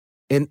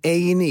an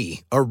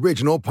A&E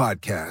original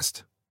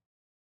podcast.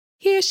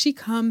 Here she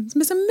comes,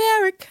 Miss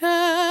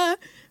America,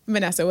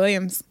 Vanessa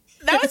Williams.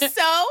 That was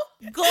so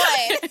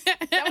good.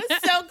 That was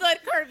so good,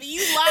 Kirby. You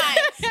lied.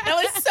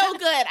 That was so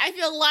good. I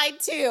feel lied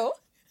too.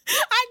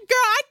 I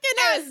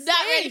was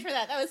not ready for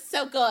that. That was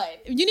so good.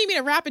 If you need me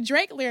to rap a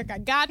Drake lyric, I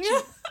got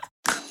you.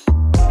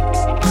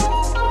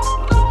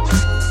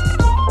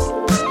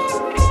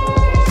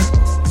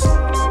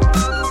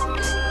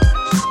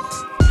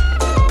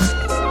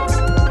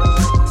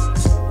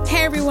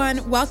 Hey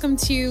everyone, welcome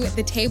to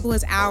The Table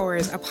is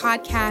Ours, a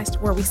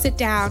podcast where we sit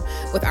down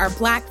with our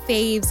Black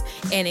faves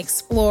and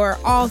explore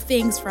all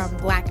things from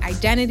Black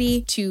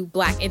identity to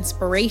Black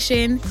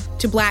inspiration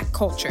to Black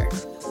culture.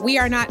 We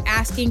are not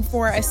asking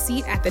for a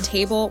seat at the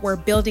table, we're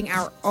building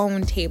our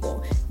own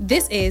table.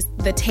 This is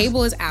The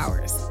Table is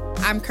Ours.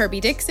 I'm Kirby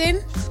Dixon.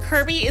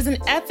 Kirby is an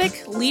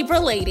epic Libra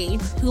lady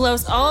who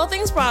loves all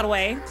things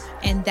Broadway.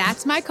 And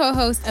that's my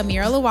co-host,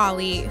 Amira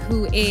Lawali,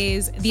 who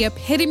is the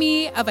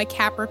epitome of a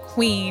Capra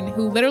queen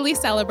who literally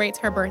celebrates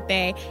her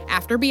birthday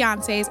after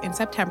Beyonce's in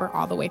September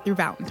all the way through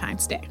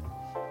Valentine's Day.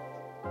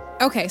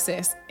 Okay,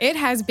 sis, it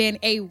has been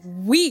a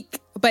week,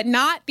 but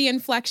not the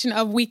inflection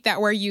of week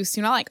that we're used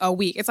to, not like a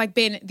week. It's like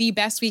been the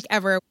best week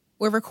ever.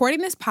 We're recording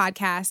this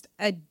podcast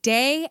a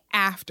day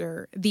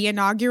after the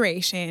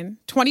inauguration.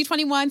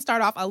 2021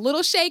 started off a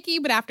little shaky,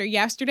 but after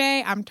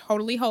yesterday, I'm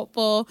totally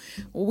hopeful.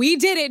 We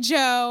did it,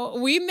 Joe.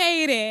 We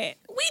made it.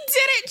 We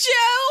did it,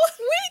 Joe.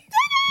 We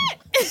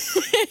did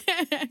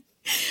it.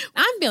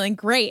 I'm feeling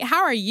great.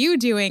 How are you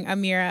doing,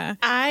 Amira?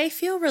 I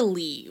feel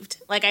relieved.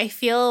 I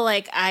feel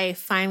like I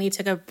finally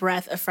took a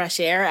breath of fresh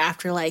air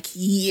after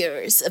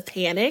years of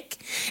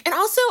panic. And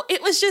also,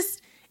 it was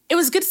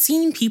good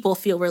seeing people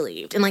feel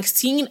relieved and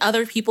seeing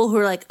other people who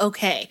are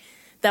okay,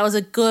 that was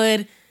a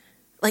good,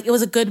 it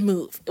was a good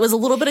move. It was a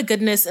little bit of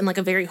goodness in a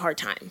very hard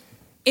time.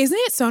 Isn't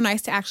it so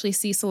nice to actually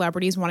see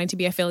celebrities wanting to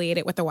be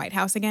affiliated with the White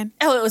House again?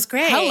 Oh, it was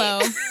great. Hello.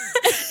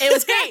 It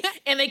was great.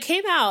 And they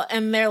came out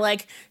and they're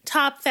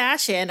top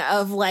fashion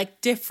of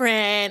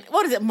different,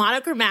 what is it,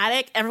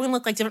 monochromatic. Everyone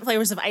looked like different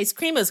flavors of ice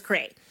cream. It was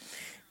great.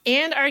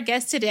 And our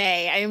guest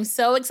today, I am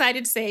so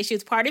excited to say she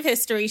was part of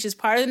history. She was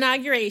part of the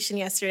inauguration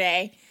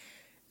yesterday.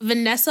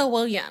 Vanessa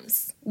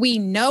Williams. We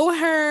know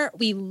her.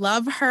 We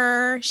love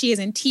her. She is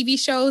in TV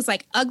shows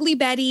like Ugly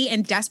Betty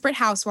and Desperate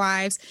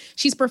Housewives.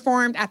 She's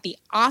performed at the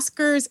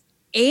Oscars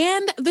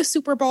and the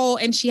Super Bowl,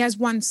 and she has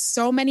won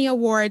so many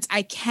awards.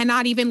 I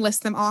cannot even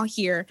list them all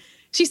here.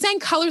 She sang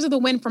Colors of the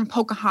Wind from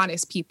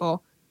Pocahontas,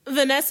 people.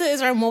 Vanessa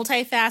is our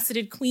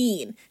multifaceted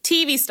queen,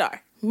 TV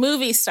star,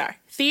 movie star,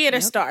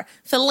 theater star,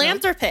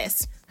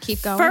 philanthropist.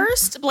 Keep going.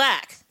 First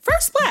black,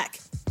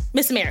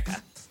 Miss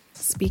America.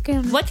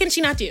 Speaking. What can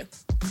she not do?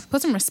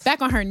 Put some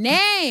respect on her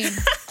name.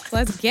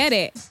 Let's get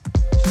it.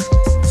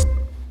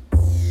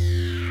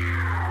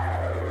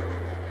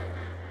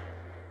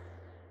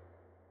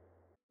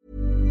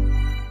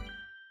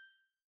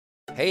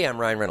 Hey, I'm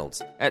Ryan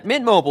Reynolds. At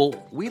Mint Mobile,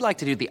 we like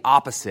to do the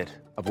opposite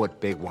of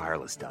what Big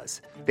Wireless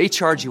does. They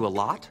charge you a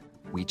lot,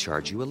 we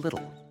charge you a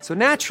little. So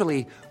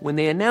naturally, when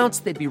they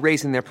announced they'd be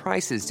raising their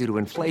prices due to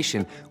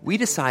inflation, we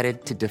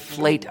decided to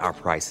deflate our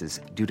prices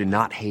due to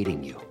not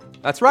hating you.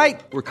 That's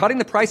right. We're cutting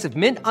the price of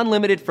Mint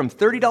Unlimited from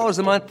 $30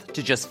 a month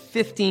to just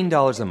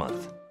 $15 a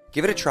month.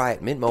 Give it a try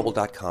at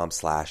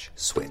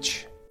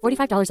mintmobile.com/switch.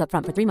 $45 up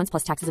front for 3 months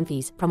plus taxes and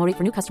fees. Promo rate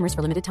for new customers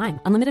for limited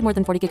time. Unlimited more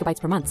than 40 gigabytes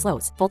per month.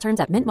 Slows full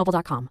terms at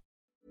mintmobile.com.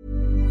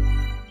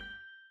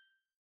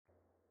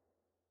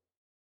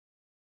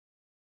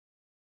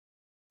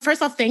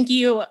 First off, thank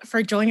you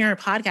for joining our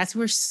podcast.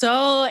 We're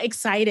so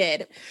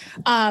excited.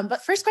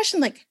 But first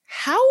question,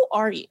 how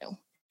are you?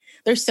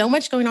 There's so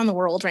much going on in the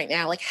world right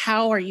now.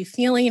 How are you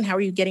feeling and how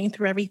are you getting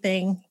through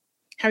everything?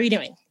 How are you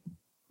doing?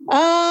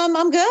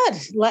 I'm good.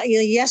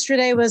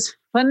 Yesterday was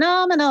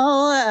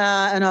phenomenal,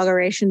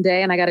 inauguration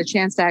day, and I got a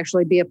chance to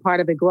actually be a part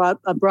of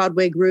a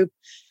Broadway group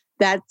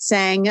that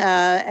sang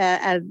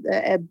a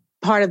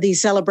part of the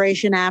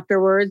celebration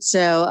afterwards.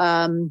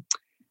 So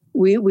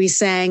we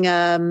sang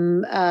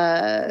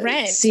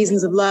Rent.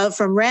 Seasons of Love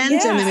from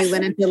Rent, and then we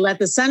went into Let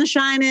the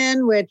Sunshine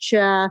In, which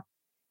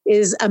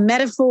is a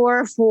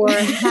metaphor for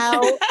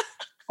how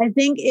I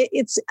think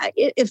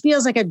it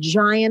feels like a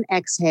giant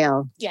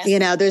exhale. Yes.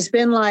 There's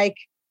been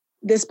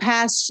this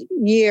past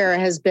year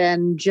has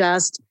been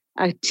just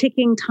a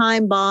ticking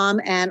time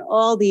bomb and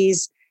all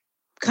these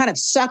kind of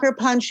sucker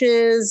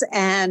punches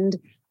and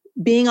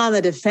being on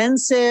the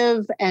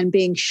defensive and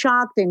being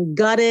shocked and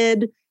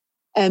gutted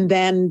and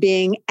then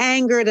being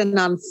angered and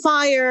on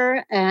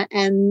fire.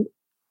 And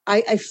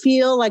I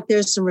feel like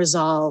there's some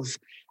resolve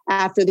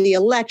after the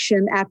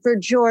election, after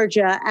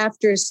Georgia,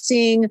 after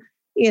seeing,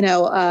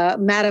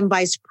 Madam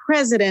Vice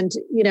President,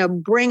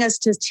 bring us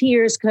to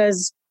tears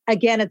because,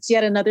 again, it's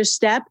yet another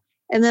step.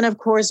 And then, of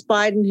course,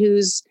 Biden,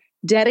 who's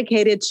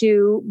dedicated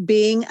to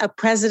being a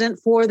president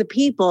for the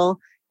people,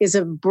 is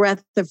a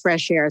breath of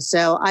fresh air.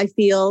 So I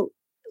feel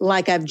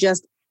like I've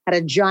just had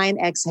a giant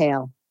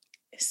exhale.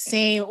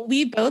 Same.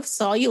 We both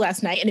saw you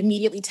last night and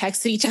immediately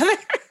texted each other.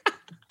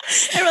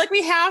 And we're like,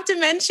 we have to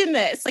mention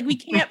this. Like, we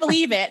can't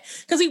believe it.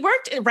 Because we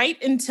worked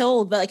right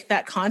until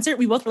that concert.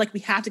 We both were like, we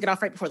have to get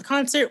off right before the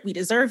concert. We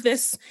deserve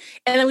this.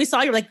 And then we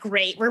saw you're like,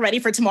 great, we're ready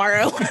for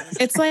tomorrow.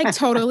 It's like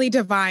totally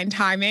divine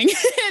timing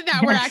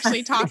that we're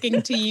actually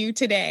talking to you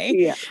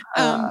today.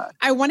 Yeah.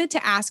 I wanted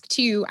to ask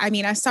too, I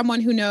mean, as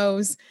someone who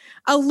knows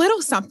a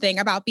little something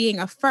about being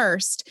a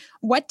first,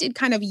 what did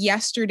kind of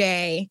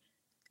yesterday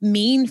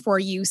mean for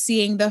you,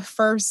 seeing the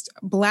first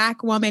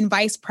Black woman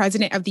vice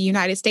president of the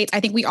United States?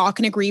 I think we all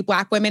can agree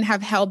Black women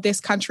have held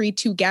this country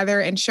together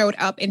and showed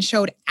up and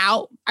showed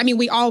out. I mean,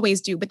 we always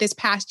do, but this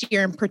past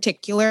year in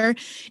particular,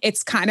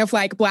 it's kind of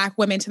like Black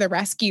women to the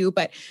rescue.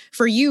 But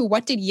for you,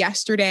 what did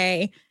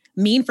yesterday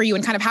mean for you,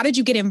 and kind of how did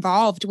you get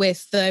involved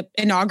with the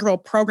inaugural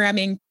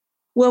programming?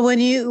 Well, when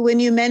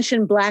you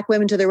mention Black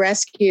women to the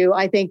rescue,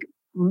 I think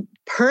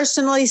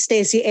personally,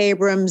 Stacey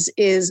Abrams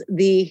is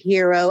the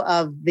hero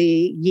of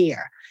the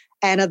year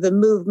and of the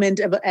movement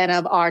and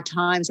of our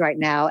times right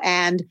now.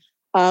 And,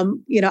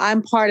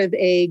 I'm part of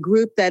a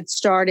group that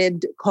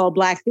started called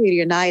Black Theater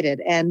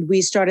United. And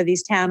we started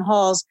these town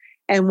halls.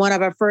 And one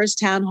of our first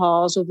town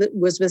halls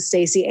was with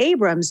Stacey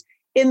Abrams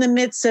in the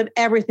midst of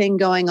everything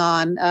going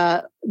on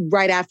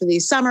right after the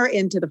summer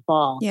into the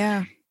fall.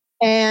 Yeah.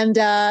 And,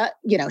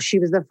 she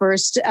was the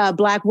first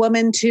Black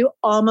woman to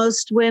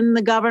almost win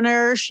the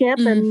governorship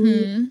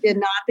and did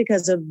not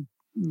because of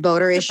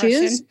voter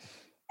issues.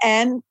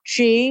 And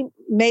she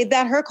made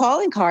that her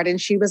calling card,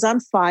 and she was on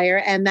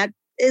fire. And that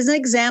is an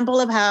example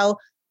of how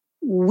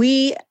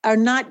we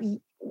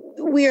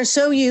are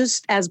so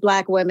used as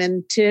Black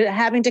women to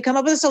having to come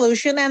up with a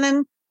solution and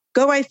then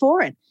go right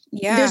for it.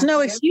 Yeah. There's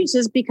no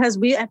excuses because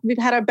we've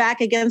had our back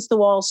against the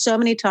wall so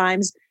many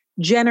times,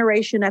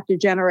 generation after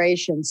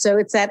generation. So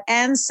it's that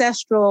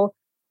ancestral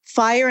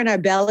fire in our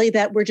belly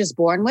that we're just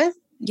born with.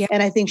 Yeah.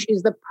 And I think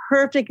she's the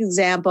perfect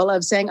example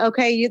of saying,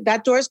 okay,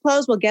 that door's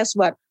closed. Well, guess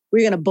what? We're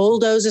going to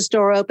bulldoze this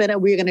door open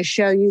and we're going to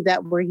show you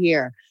that we're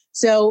here.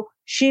 So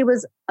she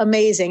was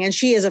amazing. And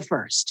she is a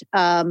first.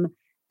 And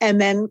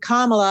then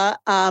Kamala,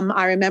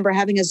 I remember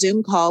having a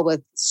Zoom call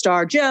with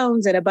Star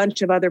Jones and a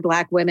bunch of other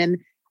Black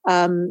women,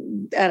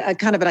 kind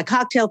of in a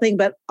cocktail thing,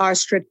 but our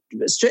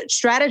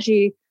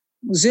strategy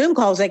Zoom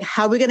calls, like,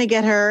 how are we going to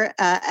get her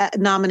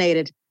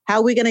nominated? How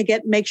are we going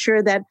to make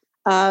sure that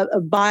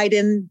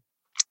Biden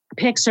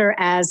picks her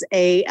as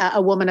a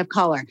woman of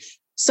color?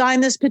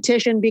 Sign this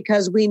petition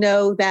because we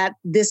know that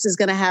this is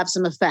going to have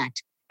some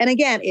effect. And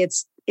again,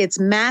 it's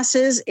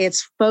masses,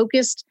 it's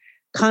focused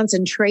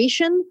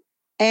concentration,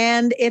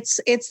 and it's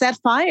that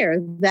fire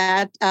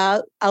that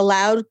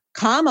allowed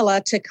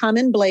Kamala to come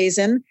in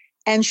blazing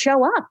and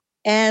show up.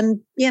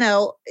 And,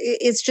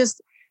 it's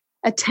just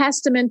a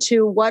testament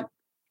to what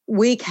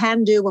we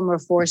can do when we're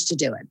forced to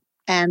do it.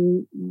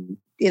 And,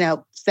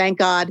 thank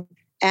God.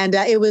 And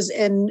it was,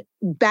 and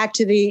back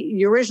to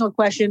your original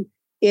question,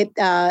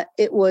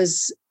 it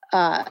was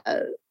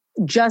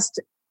just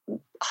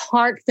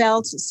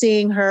heartfelt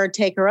seeing her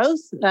take her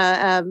oath,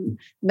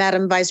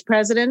 Madam Vice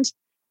President,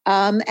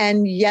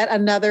 and yet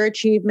another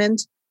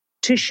achievement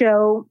to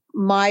show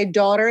my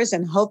daughters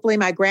and hopefully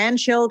my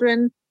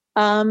grandchildren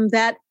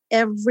that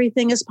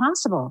everything is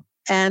possible.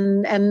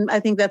 And I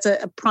think that's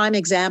a prime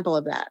example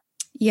of that.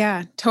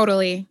 Yeah,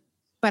 totally.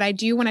 But I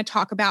do want to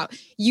talk about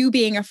you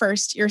being a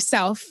first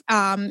yourself.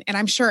 And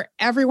I'm sure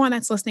everyone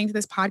that's listening to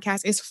this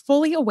podcast is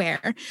fully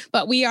aware,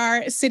 but we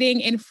are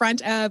sitting in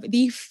front of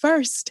the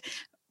first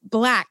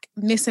Black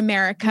Miss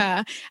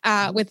America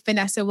with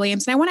Vanessa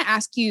Williams. And I want to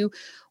ask you,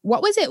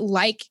 what was it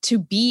like to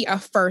be a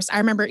first? I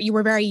remember you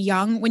were very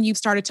young when you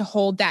started to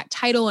hold that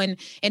title and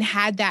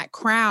had that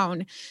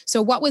crown.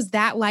 So what was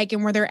that like?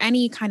 And were there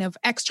any kind of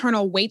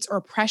external weights or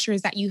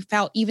pressures that you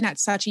felt even at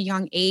such a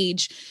young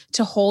age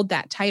to hold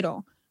that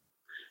title?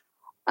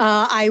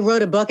 I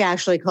wrote a book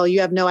actually called You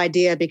Have No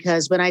Idea,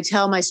 because when I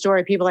tell my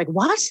story, people are like,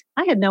 what?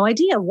 I had no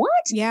idea. What?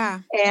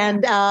 Yeah.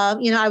 And,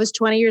 I was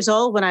 20 years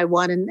old when I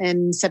won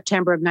in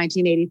September of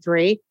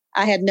 1983.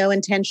 I had no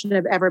intention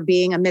of ever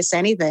being a Miss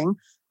anything.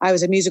 I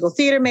was a musical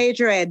theater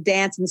major. I had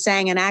danced and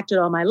sang and acted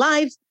all my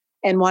life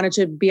and wanted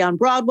to be on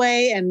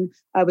Broadway. And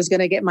I was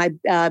going to get my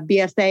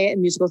BFA in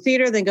musical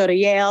theater, then go to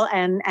Yale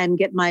and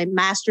get my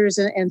master's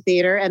in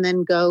theater, and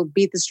then go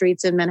beat the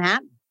streets in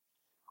Manhattan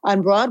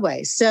on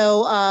Broadway.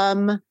 So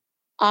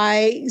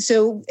I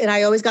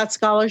always got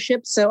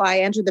scholarships. So I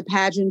entered the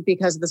pageant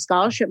because of the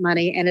scholarship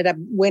money, ended up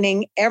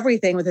winning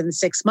everything within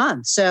 6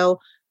 months. So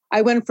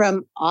I went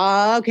from,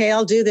 okay,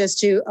 I'll do this,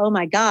 to, oh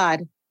my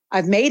God,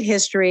 I've made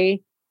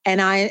history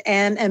and I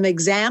am an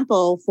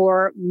example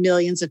for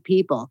millions of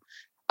people.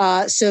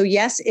 So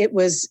yes, it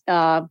was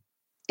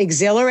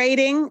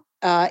exhilarating.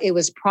 It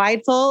was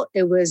prideful.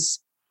 It was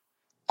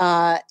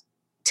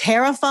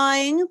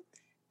terrifying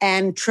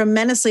and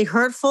tremendously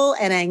hurtful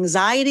and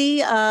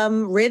anxiety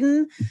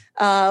ridden.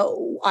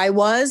 I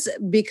was,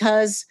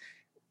 because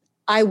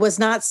I was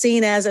not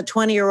seen as a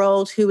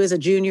 20-year-old who is a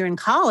junior in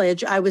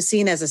college. I was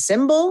seen as a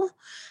symbol,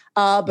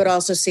 but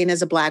also seen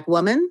as a Black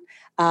woman,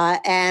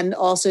 and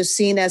also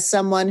seen as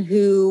someone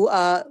who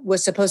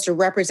was supposed to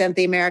represent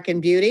the American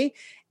beauty.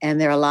 And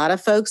there are a lot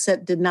of folks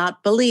that did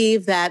not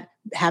believe that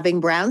having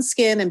brown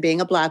skin and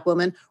being a Black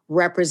woman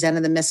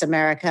represented the Miss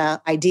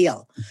America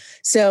ideal.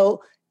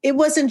 So it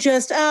wasn't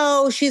just,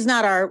 oh, she's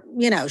not our,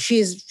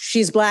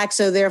 she's Black,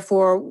 so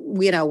therefore,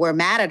 we're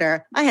mad at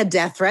her. I had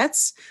death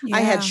threats. Yeah.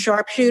 I had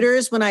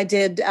sharpshooters when I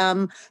did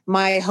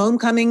my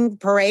homecoming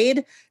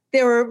parade.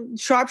 There were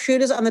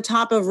sharpshooters on the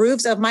top of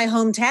roofs of my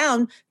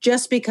hometown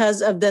just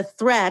because of the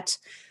threats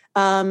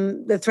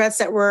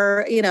that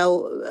were,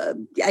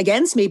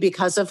 against me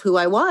because of who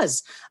I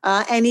was.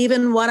 And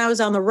even when I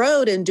was on the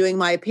road and doing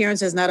my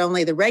appearances, not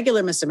only the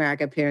regular Miss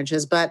America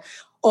appearances, but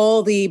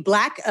all the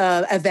Black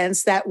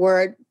events that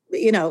were,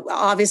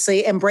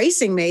 obviously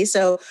embracing me.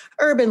 So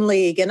Urban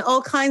League and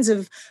all kinds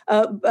of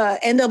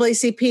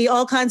NAACP,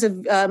 all kinds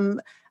of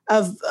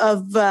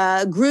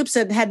groups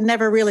that had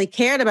never really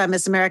cared about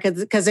Miss America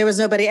because there was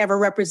nobody ever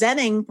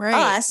representing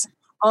us.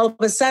 All of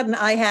a sudden,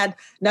 I had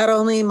not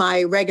only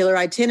my regular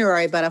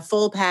itinerary, but a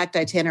full packed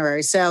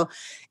itinerary. So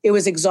it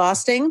was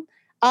exhausting.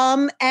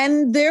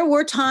 And there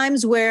were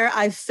times where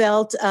I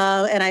felt,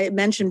 and I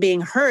mentioned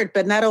being hurt,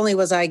 but not only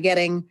was I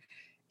getting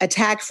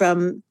attacked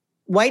from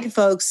white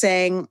folks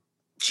saying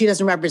she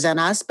doesn't represent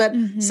us, but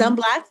some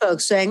Black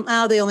folks saying,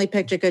 oh, they only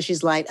picked her because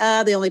she's light.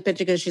 Oh, they only picked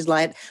her because she's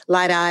light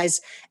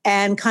eyes,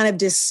 and kind of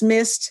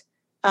dismissed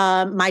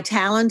my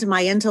talent,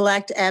 my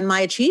intellect, and my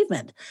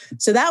achievement.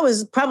 So that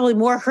was probably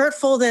more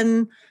hurtful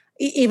than,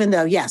 even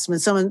though, yes, when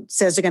someone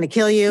says they're going to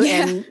kill you,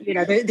 and you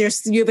have an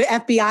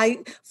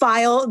FBI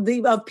file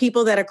of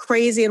people that are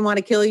crazy and want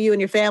to kill you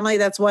and your family,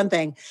 that's one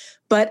thing.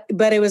 But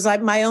it was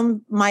like my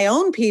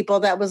own people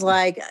that was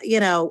like,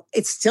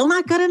 it's still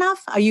not good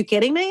enough. Are you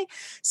kidding me?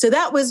 So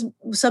that was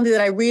something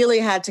that I really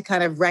had to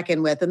kind of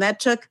reckon with, and that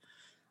took,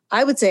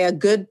 I would say, a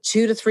good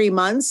 2 to 3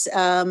 months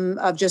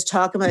of just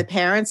talking to my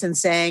parents and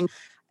saying,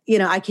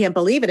 I can't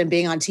believe it, and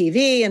being on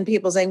TV and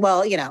people saying,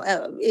 well,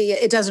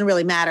 it doesn't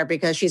really matter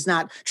because she's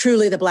not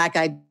truly the Black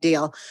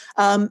ideal.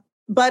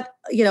 But,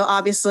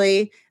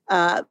 obviously,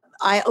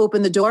 I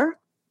opened the door,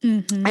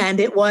 and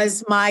it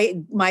was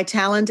my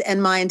talent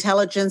and my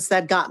intelligence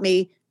that got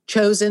me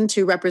chosen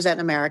to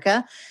represent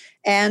America.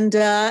 And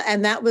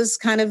that was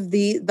kind of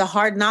the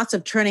hard knots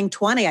of turning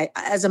 20.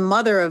 As a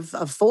mother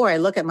of 4, I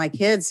look at my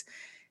kids,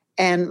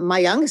 and my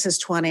youngest is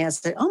 20. I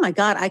said, oh my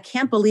God, I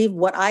can't believe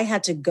what I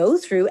had to go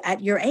through at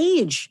your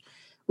age,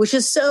 which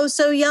is so,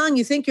 so young.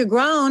 You think you're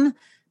grown,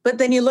 but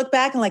then you look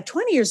back and like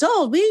 20 years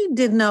old, we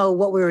didn't know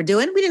what we were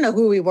doing. We didn't know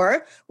who we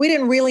were. We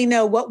didn't really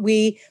know what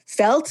we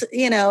felt,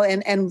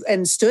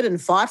 and stood and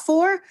fought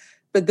for.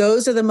 But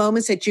those are the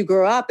moments that you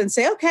grow up and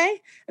say,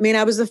 okay. I mean,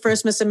 I was the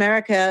first Miss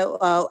America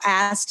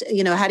asked,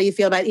 how do you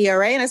feel about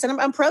ERA? And I said,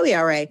 I'm pro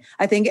ERA.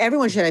 I think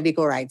everyone should have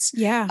equal rights.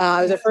 Yeah.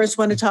 I was the first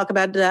one to talk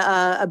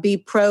about be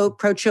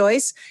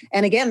pro-choice.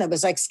 And again, that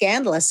was like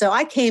scandalous. So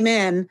I came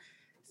in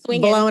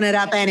swinging, blowing it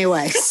up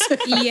anyways.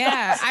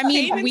 Yeah. I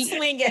mean, we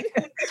swinging.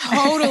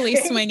 Totally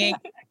swinging.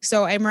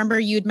 So I remember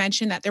you'd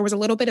mentioned that there was a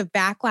little bit of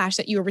backlash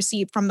that you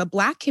received from the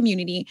Black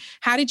community.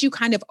 How did you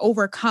kind of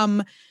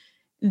overcome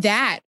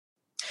that?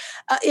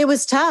 It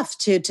was tough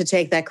to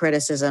take that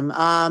criticism.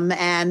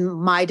 And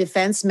my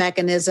defense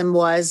mechanism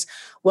was,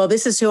 well,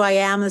 this is who I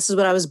am. This is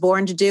what I was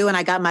born to do. And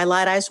I got my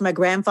light eyes from my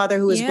grandfather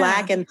who was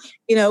Black. And,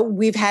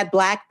 we've had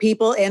Black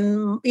people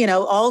in,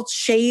 all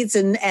shades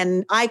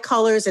and eye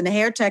colors and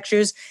hair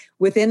textures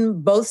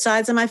within both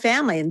sides of my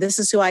family. And this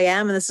is who I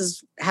am. And this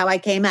is how I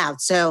came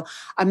out. So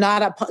I'm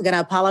not going to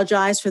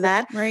apologize for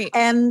that. Right.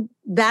 And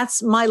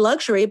that's my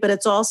luxury, but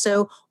it's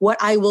also what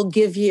I will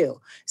give you.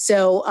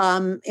 So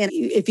and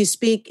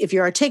if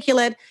you're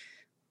articulate,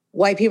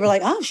 white people are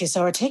like, oh, she's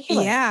so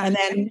articulate. Yeah. And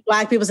then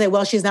Black people say,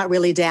 well, she's not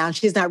really down.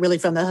 She's not really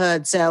from the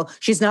hood. So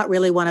she's not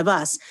really one of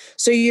us.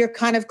 So you're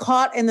kind of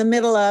caught in the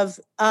middle of,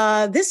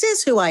 this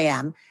is who I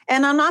am.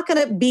 And I'm not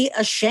going to be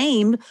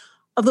ashamed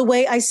of the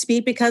way I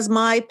speak because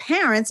my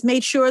parents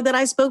made sure that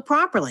I spoke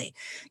properly.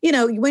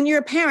 When you're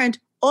a parent,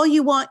 all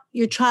you want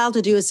your child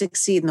to do is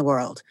succeed in the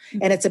world.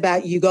 And it's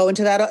about you go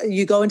into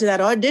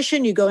that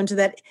audition, you go into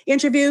that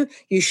interview,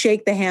 you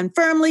shake the hand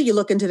firmly, you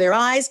look into their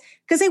eyes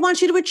because they want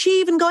you to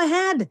achieve and go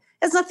ahead. It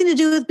has nothing to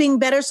do with being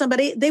better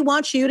somebody. They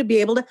want you to be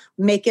able to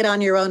make it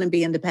on your own and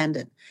be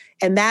independent.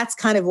 And that's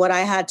kind of what I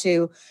had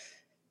to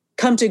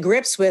come to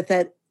grips with,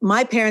 that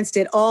my parents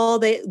did all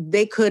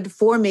they could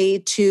for me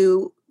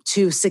to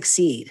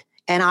succeed.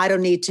 And I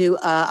don't need to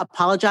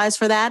apologize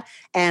for that.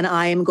 And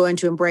I am going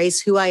to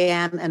embrace who I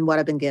am and what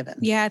I've been given.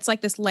 Yeah, it's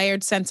like this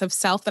layered sense of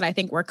self that I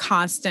think we're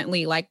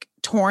constantly like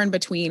torn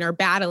between or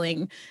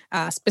battling,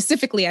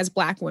 specifically as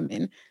Black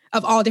women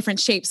of all different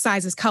shapes,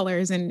 sizes,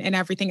 colors, and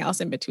everything else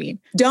in between.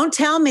 Don't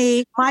tell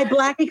me my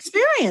Black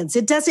experience.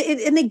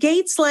 It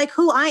negates like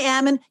who I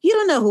am, and you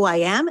don't know who I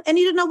am, and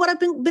you don't know what I've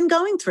been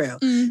going through.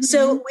 Mm-hmm.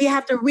 So we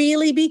have to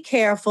really be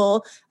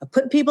careful of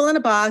putting people in a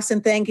box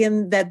and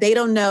thinking that they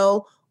don't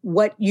know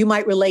what you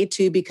might relate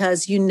to,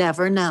 because you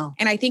never know.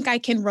 And I think I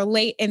can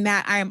relate in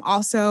that I am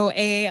also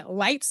a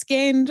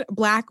light-skinned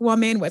Black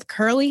woman with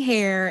curly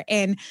hair.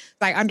 And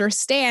I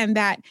understand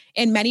that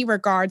in many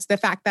regards, the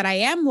fact that I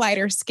am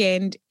lighter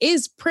skinned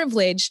is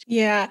privileged.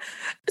 Yeah.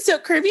 So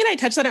Kirby and I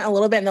touched on it a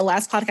little bit in the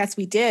last podcast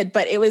we did,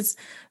 but it was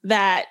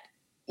that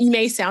you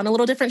may sound a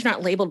little different. You're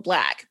not labeled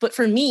Black. But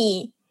for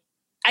me,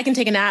 I can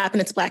take a nap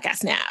and it's a Black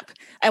ass nap.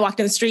 I walk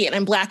down the street and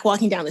I'm Black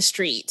walking down the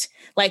street.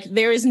 Like,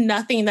 there is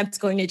nothing that's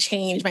going to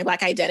change my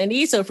Black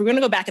identity. So if we're going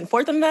to go back and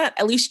forth on that,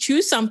 at least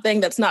choose something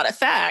that's not a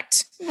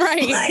fact.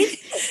 Right. Like,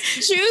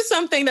 choose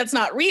something that's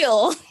not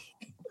real.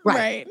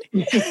 Right.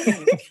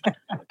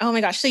 Oh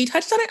my gosh. So you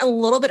touched on it a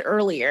little bit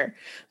earlier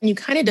when you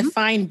kind of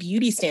defined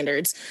beauty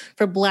standards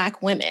for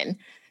Black women.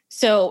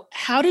 So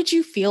how did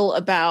you feel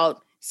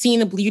about seeing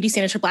the beauty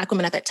standards for Black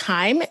women at that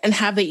time, and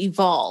have they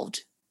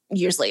evolved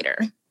years later?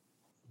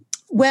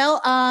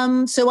 Well,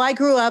 so I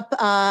grew up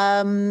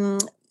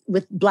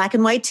with black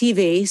and white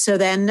TV. So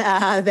then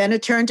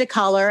it turned to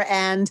color,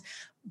 and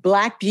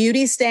Black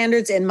beauty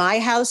standards in my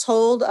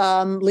household.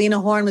 Lena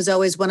Horne was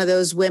always one of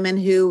those women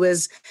who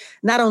was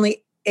not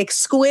only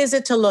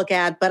exquisite to look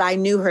at, but I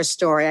knew her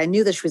story. I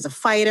knew that she was a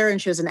fighter and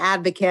she was an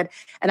advocate,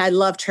 and I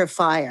loved her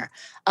fire.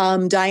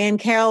 Diane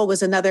Carroll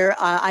was another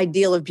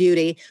ideal of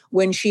beauty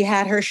when she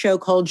had her show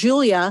called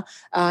Julia,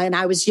 and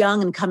I was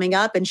young and coming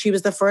up, and she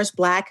was the first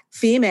Black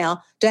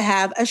female to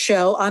have a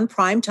show on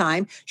prime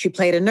time. She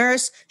played a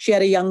nurse. She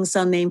had a young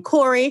son named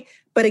Corey.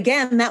 But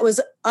again, that was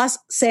us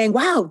saying,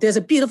 wow, there's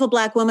a beautiful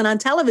Black woman on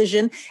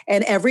television.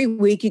 And every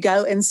week you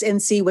go and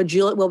see what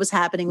was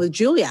happening with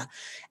Julia.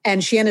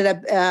 And she ended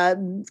up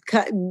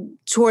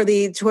toward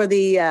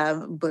the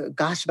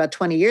about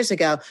 20 years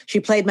ago,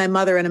 she played my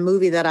mother in a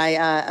movie that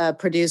I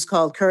produced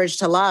called Courage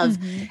to Love.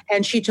 Mm-hmm.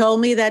 And she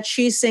told me that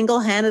she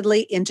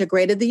single-handedly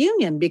integrated the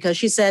union, because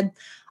she said,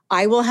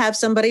 I will have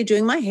somebody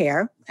doing my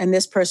hair and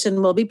this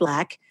person will be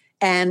Black.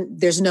 And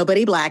there's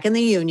nobody Black in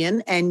the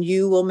union, and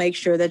you will make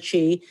sure that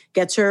she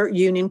gets her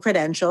union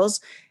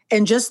credentials.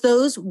 And just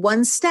those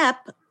one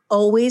step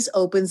always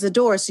opens the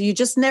door. So you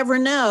just never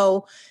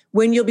know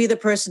when you'll be the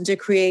person to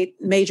create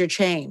major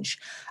change.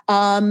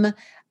 And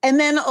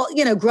then,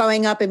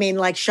 growing up, I mean,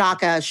 like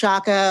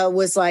Shaka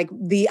was like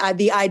the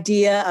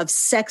idea of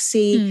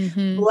sexy,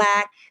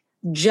 Black,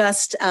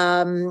 just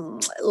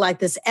like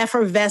this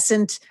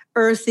effervescent,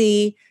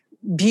 earthy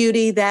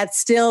beauty that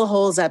still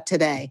holds up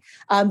today.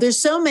 There's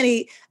so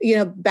many,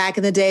 back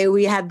in the day,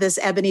 we had this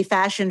Ebony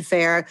Fashion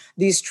Fair,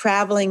 these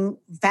traveling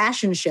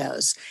fashion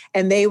shows,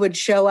 and they would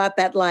show up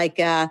at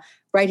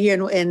right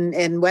here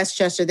in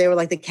Westchester. They were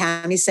like the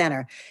county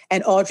center,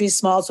 and Audrey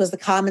Smaltz was the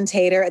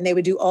commentator, and they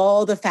would do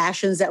all the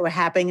fashions that were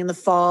happening in the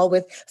fall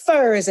with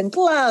furs and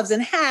gloves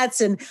and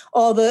hats and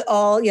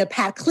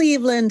Pat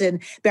Cleveland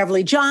and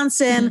Beverly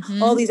Johnson,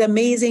 all these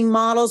amazing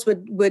models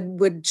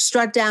would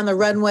strut down the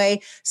runway.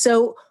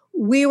 So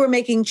we were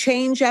making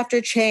change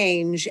after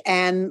change,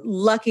 and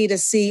lucky to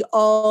see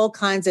all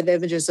kinds of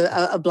images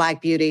of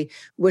Black beauty,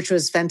 which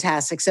was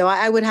fantastic. So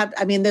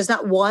there's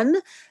not one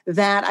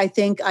that I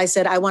think I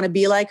said, I want to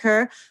be like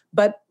her,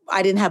 but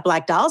I didn't have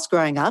Black dolls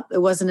growing up.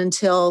 It wasn't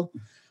until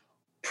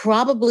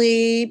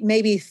probably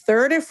maybe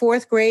third or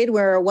fourth grade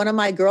where one of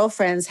my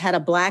girlfriends had a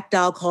Black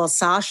doll called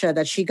Sasha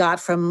that she got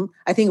from,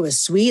 I think it was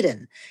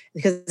Sweden,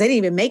 because they didn't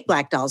even make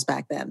Black dolls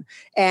back then.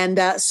 And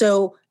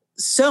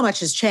so much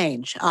has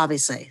changed,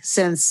 obviously,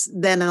 since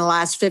then in the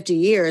last 50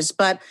 years,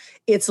 but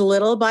it's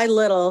little by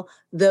little,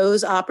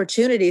 those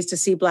opportunities to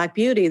see Black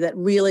beauty that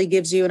really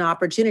gives you an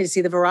opportunity to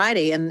see the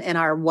variety in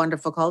our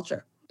wonderful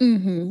culture.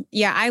 Mm-hmm.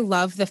 Yeah, I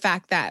love the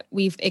fact that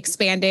we've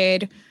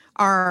expanded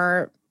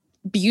our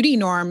beauty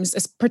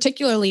norms,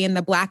 particularly in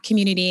the Black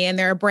community. And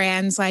there are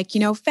brands like,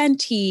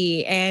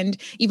 Fenty and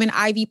even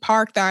Ivy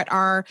Park that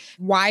are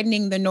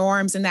widening the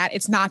norms, and that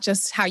it's not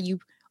just how you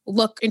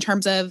look in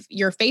terms of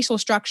your facial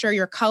structure,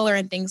 your color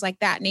and things like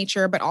that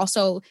nature, but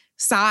also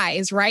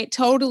size, right?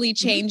 Totally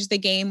change the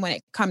game when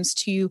it comes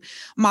to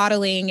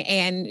modeling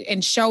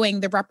and showing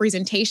the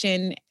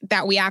representation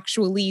that we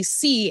actually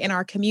see in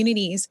our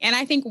communities. And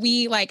I think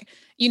we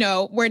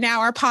where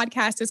now our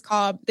podcast is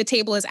called The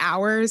Table is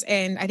Ours.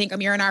 And I think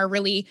Amir and I are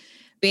really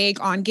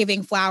big on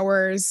giving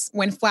flowers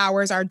when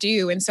flowers are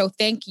due. And so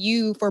thank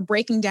you for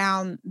breaking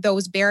down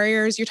those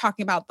barriers. You're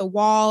talking about the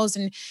walls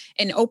and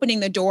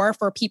opening the door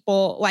for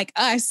people like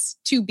us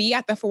to be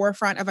at the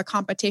forefront of a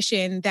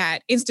competition that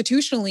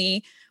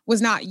institutionally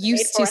was not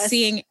used to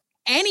seeing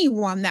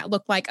anyone that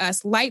looked like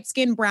us, light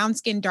skin, brown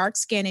skin, dark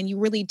skin. And you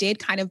really did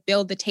kind of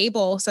build the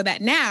table so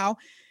that now,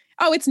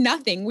 it's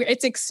nothing.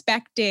 It's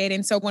expected.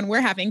 And so when we're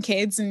having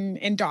kids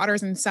and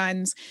daughters and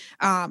sons,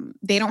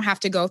 they don't have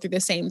to go through the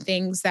same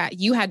things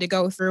that you had to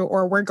go through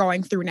or we're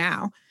going through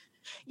now.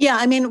 Yeah,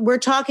 I mean, we're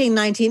talking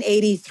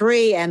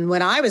 1983. And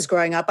when I was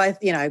growing up, I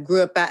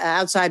grew up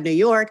outside New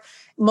York,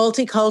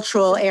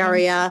 multicultural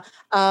area.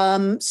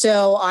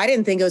 So I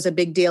didn't think it was a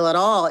big deal at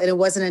all. And it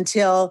wasn't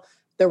until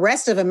the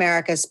rest of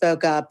America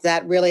spoke up,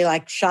 that really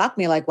like shocked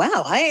me. Like,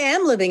 wow, I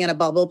am living in a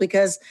bubble,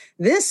 because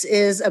this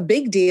is a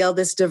big deal.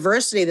 This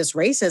diversity, this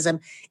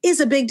racism is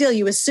a big deal.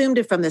 You assumed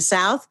it from the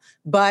South,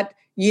 but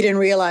you didn't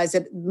realize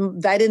it.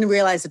 I didn't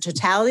realize the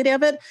totality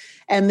of it.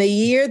 And the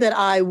year that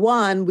I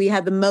won, we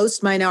had the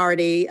most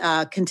minority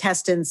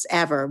contestants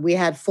ever. We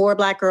had 4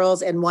 Black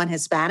girls and 1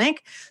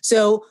 Hispanic.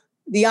 So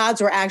the odds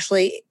were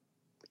actually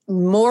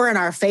more in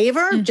our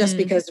favor, just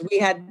because we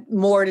had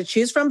more to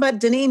choose from. But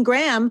Deneen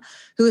Graham,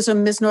 who is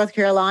from Miss North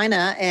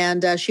Carolina,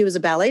 and she was a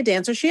ballet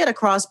dancer, she had a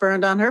cross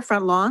burned on her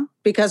front lawn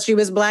because she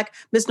was Black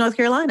Miss North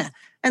Carolina.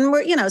 And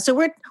we're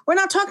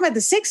not talking about the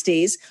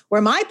 60s,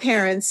 where my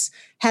parents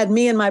had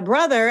me and my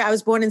brother. I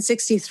was born in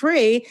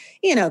 63.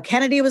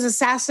 Kennedy was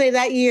assassinated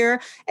that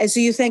year. And so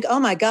you think, oh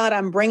my God,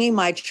 I'm bringing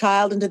my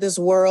child into this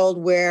world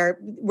where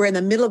we're in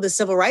the middle of the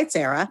civil rights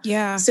era.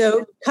 Yeah.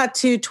 So cut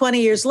to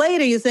 20 years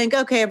later, you think,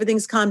 okay,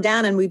 everything's calmed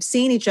down and we've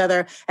seen each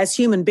other as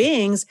human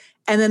beings.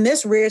 And then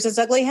this rears its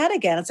ugly head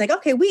again. It's like,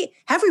 okay,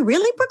 have we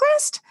really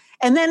progressed?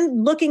 And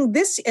then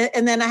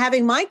and then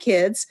having my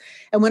kids.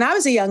 And when I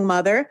was a young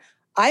mother,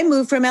 I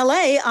moved from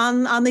LA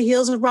on the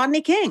heels of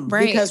Rodney King,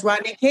 right? Because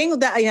Rodney King,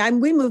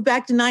 we moved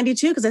back to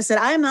 92 because I said,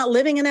 I am not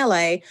living in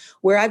LA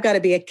where I've got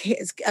to be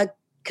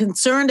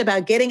concerned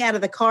about getting out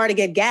of the car to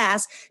get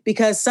gas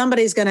because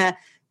somebody's going to,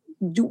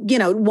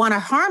 want to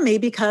harm me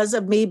because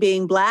of me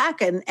being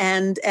Black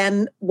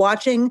and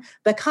watching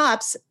the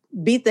cops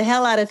beat the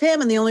hell out of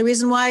him. And the only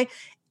reason why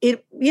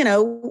it,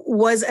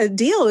 was a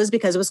deal is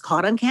because it was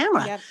caught on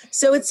camera. Yep.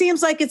 So it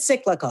seems like it's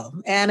cyclical.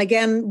 And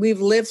again,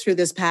 we've lived through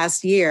this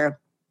past year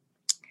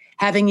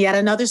having yet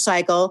another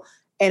cycle,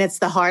 and it's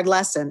the hard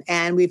lesson.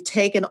 And we've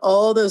taken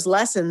all those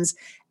lessons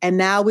and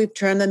now we've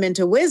turned them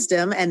into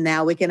wisdom, and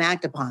now we can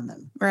act upon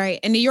them. Right.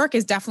 And New York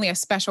is definitely a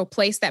special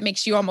place that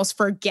makes you almost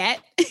forget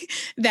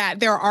that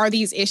there are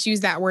these issues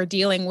that we're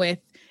dealing with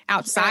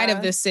outside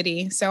of this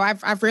city. So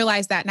I've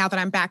realized that now that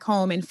I'm back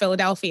home in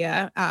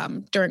Philadelphia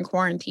during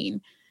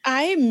quarantine.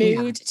 I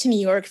moved to New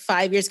York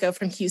 5 years ago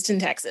from Houston,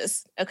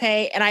 Texas.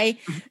 Okay. And I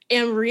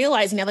am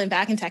realizing now that I'm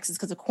back in Texas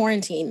because of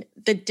quarantine,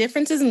 the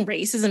differences in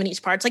racism in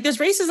each part. It's like there's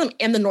racism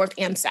in the North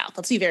and South.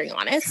 Let's be very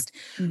honest.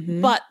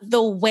 But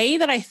the way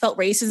that I felt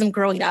racism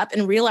growing up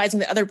and realizing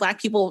that other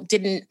Black people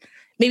didn't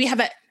maybe have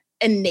an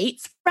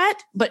innate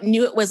threat, but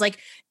knew it was like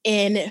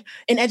in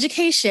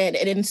education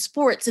and in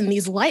sports in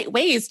these light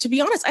ways, to be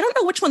honest, I don't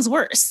know which one's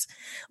worse.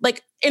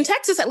 Like in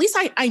Texas, at least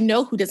I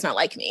know who does not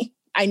like me.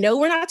 I know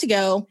where not to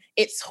go.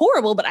 It's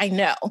horrible, but I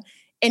know.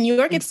 In New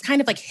York, it's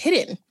kind of like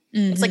hidden.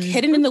 It's like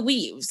hidden in the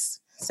weaves.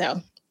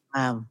 So,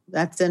 wow,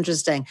 that's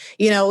interesting.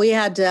 We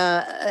had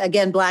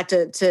again back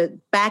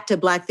to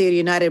Black Theater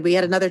United. We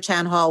had another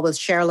town hall with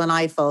Sherilyn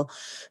Ifill,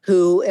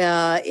 who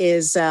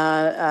is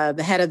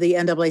the head of the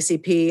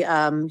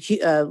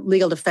NAACP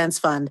Legal Defense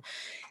Fund,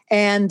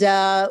 and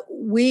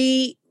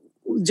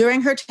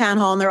during her town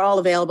hall, and they're all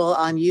available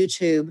on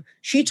YouTube,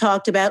 she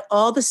talked about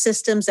all the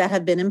systems that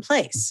have been in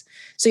place.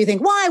 So you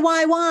think,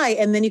 why?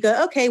 And then you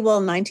go, okay, well,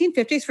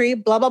 1953,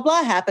 blah, blah,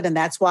 blah happened. And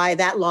that's why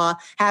that law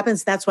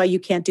happens. That's why you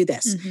can't do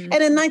this. And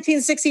in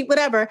 1960,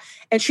 whatever.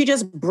 And she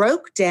just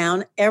broke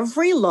down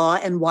every law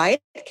and why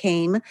it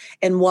came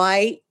and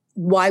why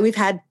we've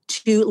had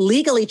to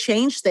legally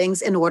change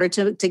things in order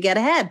to get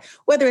ahead,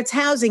 whether it's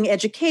housing,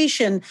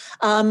 education,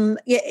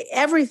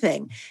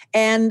 everything.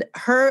 And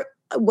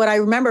what I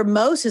remember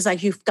most is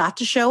like, you've got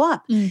to show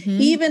up.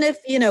 Even if,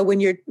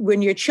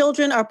 when your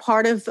children are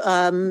part of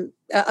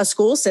a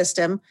school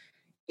system,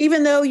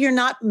 even though you're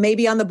not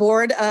maybe on the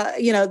board,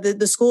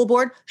 the school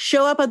board,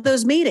 show up at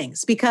those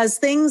meetings, because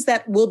things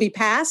that will be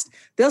passed,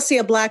 they'll see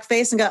a Black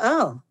face and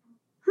go,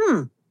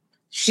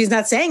 she's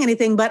not saying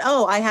anything, but,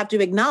 I have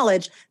to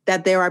acknowledge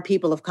that there are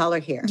people of color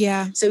here.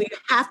 Yeah. So you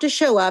have to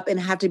show up and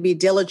have to be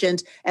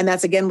diligent. And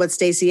that's, again, what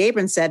Stacey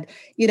Abrams said.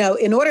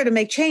 In order to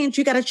make change,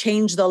 you got to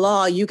change the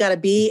law. You got to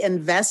be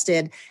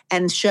invested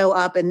and show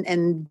up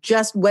and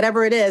just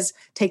whatever it is,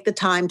 take the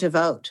time to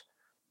vote.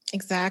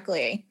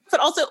 Exactly. But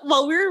also,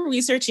 while we were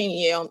researching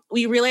you,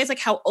 we realized like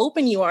how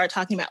open you are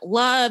talking about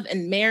love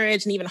and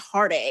marriage and even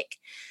heartache.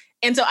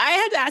 And so I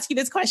had to ask you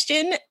this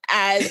question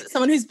as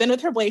someone who's been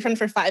with her boyfriend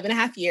for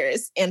 5.5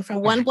 years, and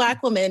from one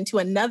Black woman to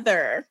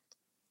another,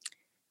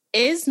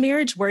 is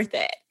marriage worth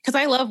it? Because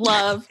I love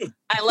love.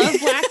 I love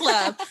Black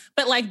love.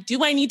 But like,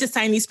 do I need to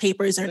sign these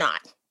papers or not?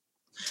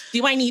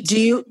 Do I need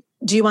to?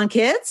 Do you want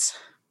kids?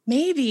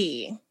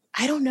 Maybe.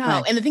 I don't know.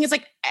 Right. And the thing is,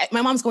 like,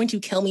 my mom's going to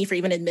kill me for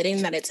even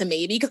admitting that it's a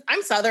maybe, because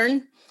I'm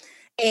Southern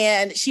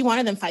and she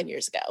wanted them 5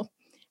 years ago.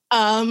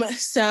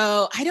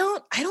 So I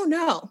don't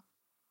know.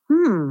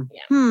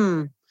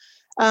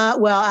 I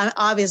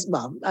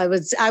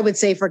would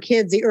say for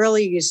kids, the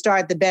earlier you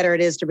start, the better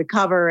it is to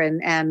recover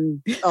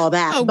and all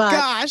that.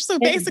 Gosh. So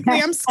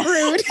basically I'm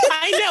screwed.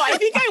 I know. I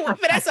think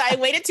Vanessa, I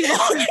waited too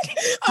long.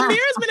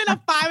 Amira's been in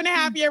a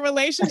 5.5-year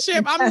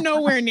relationship. I'm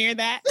nowhere near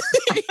that.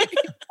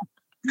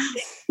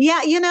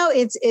 Yeah.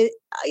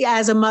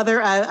 As a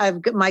mother,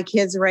 I've got my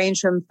kids range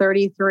from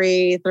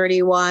 33,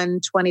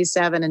 31,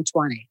 27, and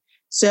 20.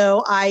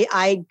 So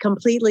I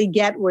completely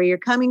get where you're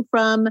coming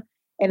from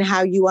and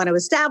how you want to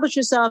establish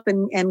yourself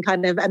and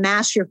kind of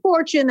amass your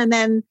fortune and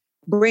then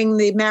bring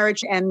the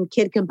marriage and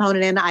kid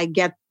component in. I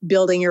get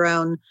building your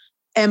own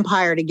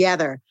empire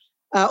together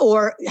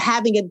or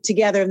having it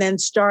together and then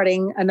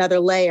starting another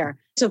layer.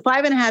 So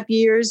 5.5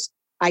 years,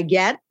 I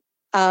get.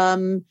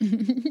 And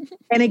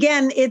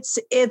again,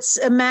 it's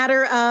a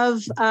matter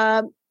of,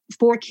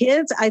 for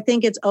kids, I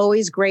think it's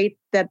always great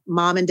that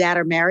mom and dad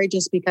are married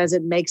just because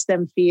it makes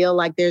them feel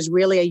like there's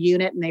really a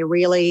unit and they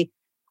really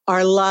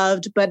are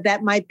loved, but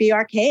that might be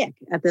archaic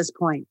at this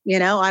point.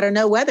 I don't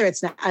know whether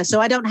it's not. So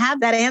I don't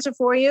have that answer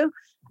for you.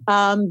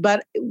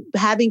 But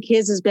having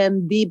kids has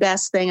been the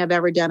best thing I've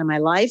ever done in my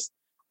life.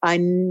 I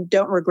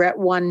don't regret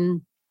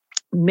 1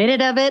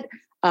 minute of it.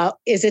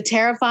 Is it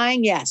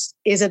terrifying? Yes.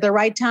 Is it the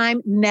right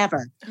time?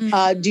 Never.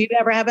 Mm-hmm. Do you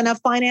ever have enough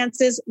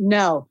finances?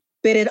 No,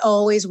 but it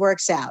always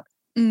works out.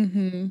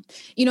 Mm-hmm.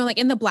 Like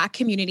in the Black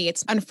community,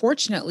 it's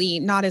unfortunately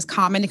not as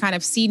common to kind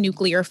of see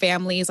nuclear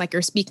families like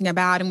you're speaking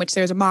about, in which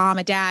there's a mom,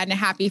 a dad, and a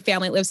happy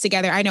family that lives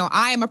together. I know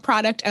I am a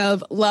product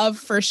of love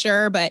for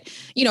sure, but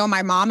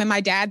my mom and my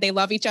dad, they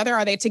love each other.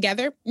 Are they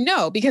together?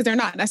 No, because they're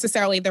not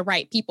necessarily the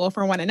right people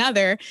for one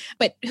another.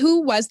 But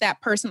who was that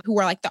person who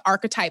were like the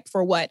archetype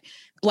for what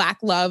Black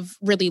love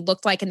really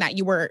looked like and that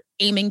you were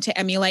aiming to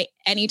emulate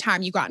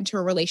anytime you got into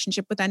a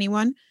relationship with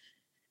anyone?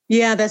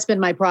 Yeah, that's been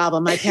my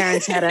problem. My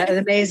parents had an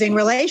amazing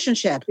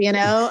relationship, They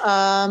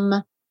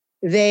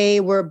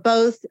were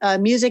both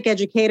music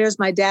educators.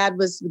 My dad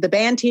was the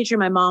band teacher.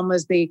 My mom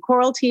was the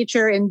choral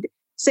teacher in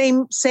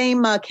same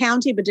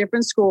county, but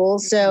different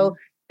schools. So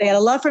they had a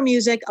love for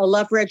music, a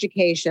love for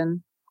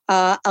education,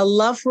 a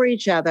love for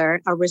each other,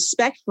 a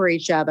respect for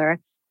each other,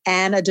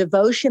 and a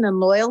devotion and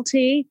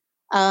loyalty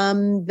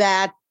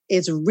that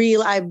is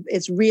real.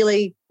 It's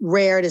really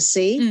rare to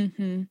see.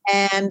 Mm-hmm.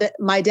 And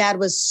my dad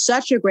was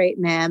such a great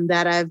man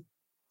that I've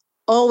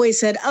always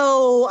said,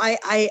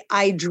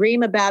 I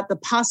dream about the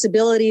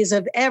possibilities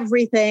of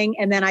everything.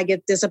 And then I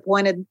get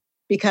disappointed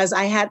because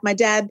my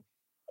dad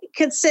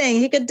could sing,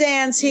 he could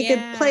dance, he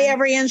could play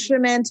every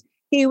instrument.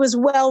 He was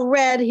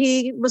well-read.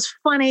 He was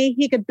funny.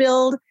 He could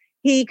build,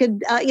 he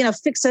could,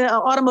 fix an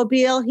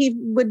automobile. He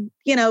would,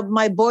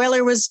 my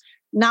boiler was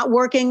not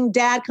working.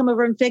 Dad, come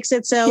over and fix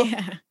it. So,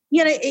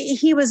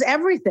 he was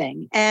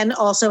everything and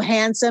also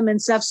handsome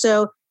and stuff.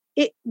 So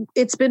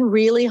it's been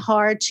really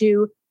hard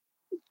to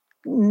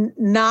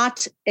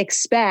not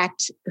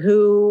expect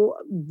who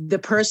the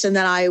person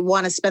that I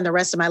want to spend the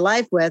rest of my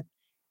life with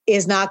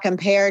is not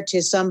compared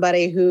to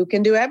somebody who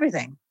can do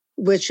everything,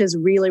 which is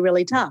really,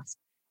 really tough.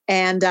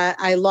 And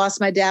I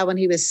lost my dad when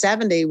he was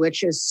 70,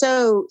 which is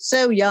so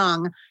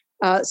young,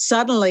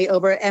 suddenly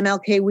over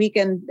MLK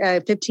weekend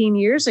 15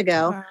 years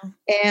ago. Wow.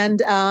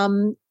 And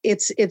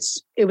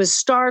it was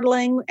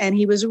startling. And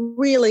he was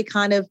really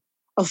kind of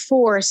a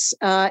force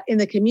in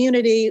the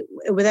community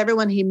with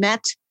everyone he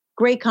met.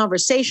 Great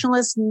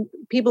conversationalist.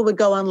 People would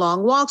go on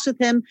long walks with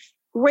him.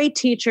 Great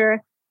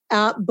teacher.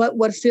 But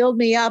what filled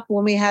me up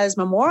when we had his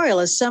memorial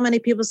is so many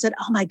people said,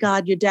 "Oh my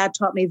God, your dad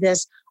taught me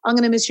this. I'm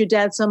going to miss your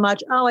dad so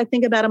much. Oh, I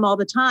think about him all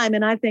the time."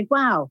 And I think,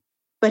 wow,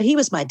 but he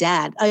was my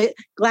dad. I'm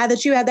glad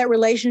that you had that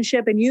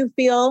relationship and you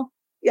feel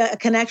a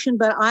connection,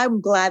 but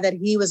I'm glad that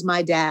he was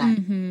my dad.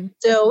 Mm-hmm.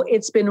 So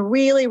it's been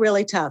really,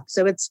 really tough.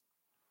 So that's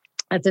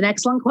an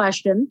excellent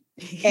question.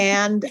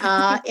 And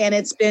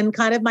it's been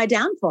kind of my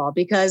downfall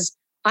because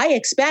I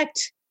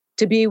expect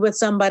to be with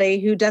somebody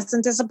who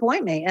doesn't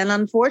disappoint me. And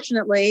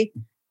unfortunately,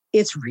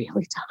 it's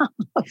really tough.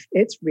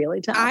 It's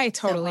really tough. I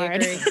totally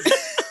agree.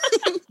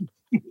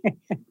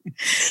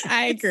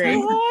 I agree.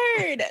 It's so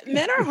hard.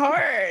 Men are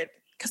hard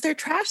because they're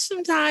trash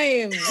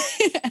sometimes.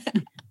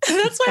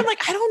 That's why I'm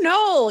like, I don't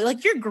know.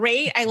 Like, you're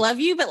great. I love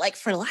you, but like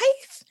for life?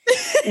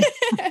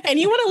 And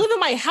you want to live in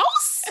my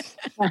house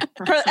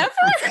forever?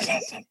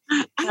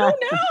 I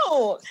don't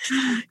know.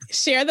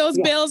 Share those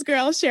bills,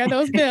 girl. Share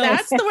those bills.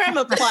 That's the where I'm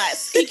a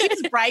plus. He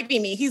keeps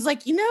bribing me. He's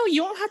like, you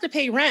won't have to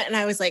pay rent. And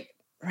I was like,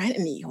 rent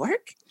in New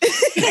York?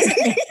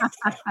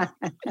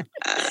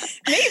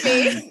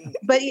 Maybe.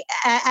 But you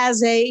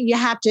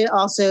have to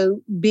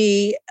also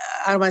be,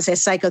 I don't want to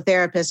say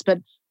psychotherapist, but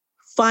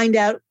find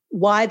out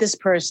why this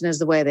person is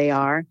the way they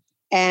are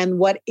and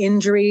what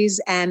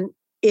injuries and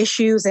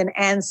issues and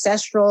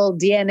ancestral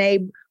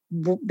DNA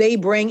they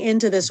bring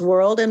into this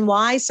world and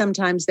why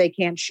sometimes they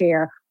can't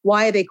share.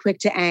 Why are they quick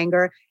to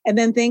anger? And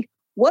then think,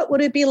 what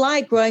would it be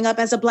like growing up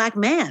as a Black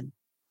man?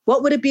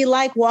 What would it be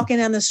like walking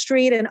down the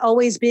street and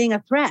always being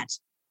a threat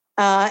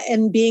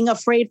and being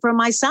afraid for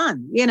my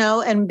son,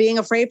 and being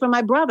afraid for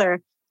my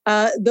brother?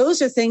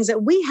 Those are things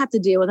that we have to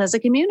deal with as a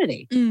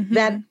community.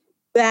 Mm-hmm.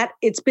 That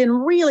it's been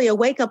really a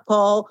wake-up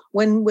call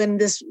when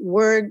this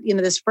word,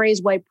 this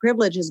phrase white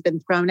privilege has been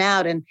thrown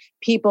out and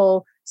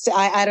people say,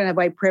 I don't have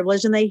white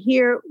privilege. And they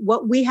hear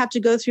what we have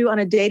to go through on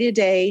a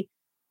day-to-day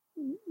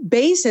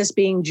basis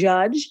being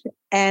judged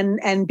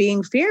and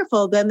being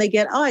fearful. Then they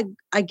get,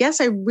 I guess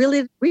I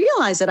really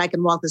realize that I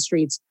can walk the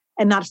streets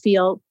and not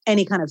feel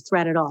any kind of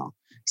threat at all.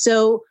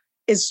 So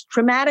as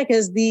traumatic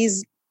as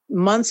these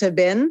months have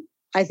been,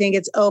 I think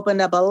it's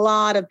opened up a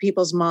lot of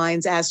people's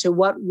minds as to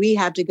what we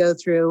have to go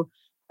through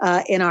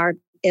in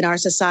our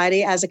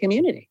society as a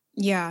community.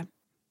 Yeah,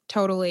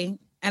 totally.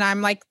 And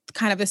I'm like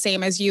kind of the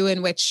same as you,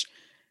 in which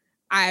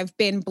I've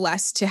been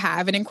blessed to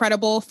have an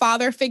incredible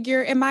father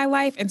figure in my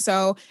life. And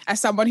so as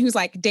someone who's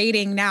like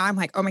dating now, I'm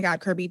like, oh my God,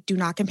 Kirby, do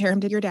not compare him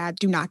to your dad.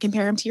 Do not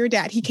compare him to your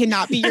dad. He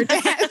cannot be your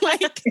dad.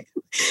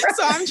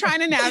 So I'm trying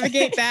to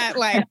navigate that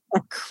like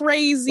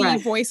crazy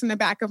voice in the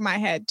back of my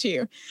head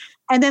too.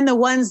 And then the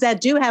ones that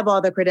do have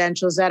all the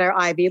credentials that are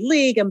Ivy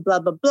League and blah,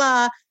 blah,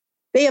 blah,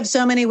 they have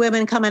so many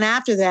women coming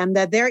after them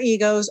that their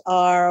egos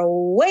are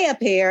way up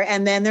here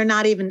and then they're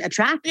not even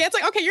attractive. Yeah, it's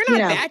like, okay, you're not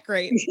that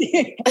great.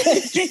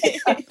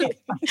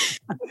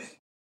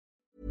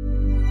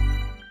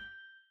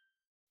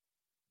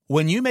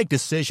 When you make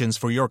decisions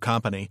for your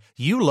company,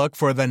 you look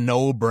for the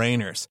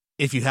no-brainers.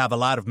 If you have a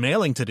lot of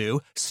mailing to do,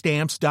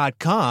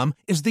 Stamps.com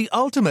is the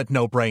ultimate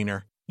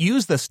no-brainer.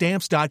 Use the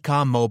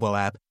Stamps.com mobile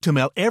app to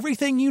mail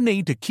everything you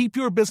need to keep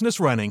your business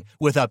running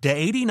with up to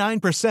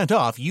 89%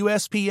 off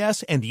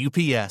USPS and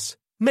UPS.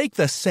 Make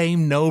the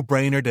same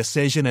no-brainer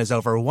decision as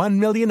over 1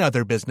 million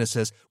other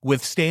businesses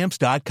with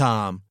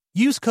Stamps.com.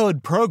 Use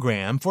code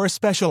PROGRAM for a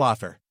special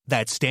offer.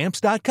 That's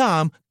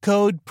Stamps.com,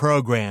 code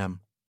PROGRAM.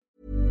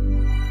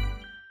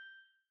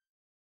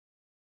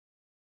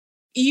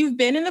 You've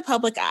been in the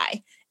public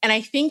eye. And I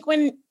think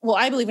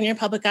I believe when you're in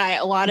public eye,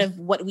 a lot of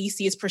what we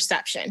see is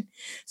perception.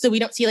 So we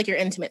don't see like your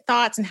intimate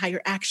thoughts and how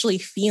you're actually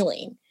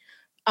feeling.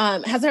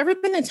 Has there ever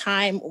been a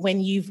time when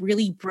you've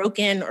really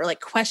broken or like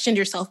questioned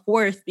your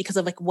self-worth because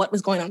of like what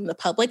was going on in the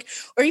public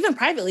or even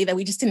privately that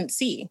we just didn't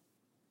see?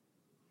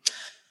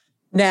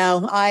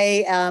 No,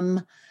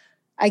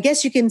 I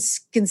guess you can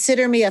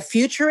consider me a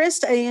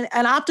futurist.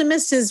 An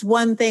optimist is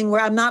one thing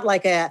where I'm not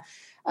like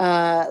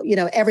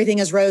everything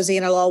is rosy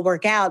and it'll all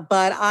work out.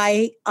 But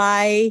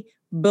I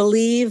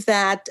believe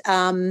that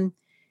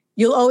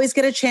you'll always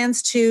get a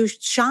chance to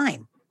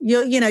shine.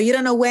 You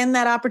don't know when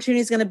that opportunity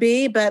is going to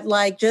be, but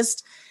like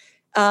just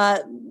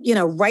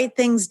write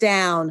things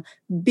down,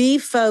 be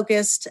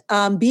focused,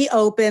 be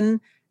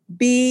open,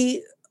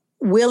 be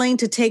willing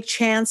to take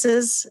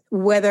chances,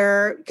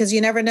 because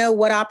you never know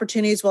what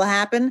opportunities will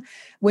happen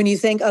when you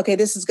think, okay,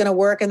 this is going to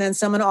work. And then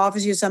someone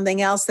offers you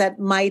something else that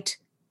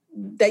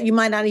you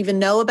might not even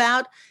know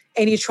about.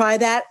 And you try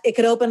that, it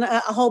could open a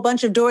whole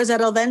bunch of doors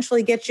that'll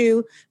eventually get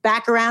you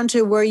back around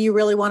to where you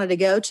really wanted to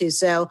go to.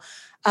 So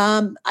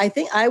I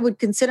think I would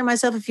consider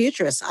myself a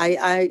futurist.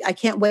 I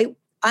can't wait.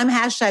 I'm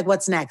hashtag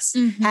what's next,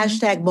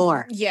 hashtag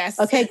more. Yes.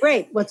 Okay,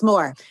 great. What's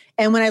more?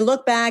 And when I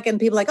look back and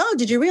people are like, oh,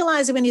 did you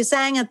realize that when you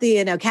sang at the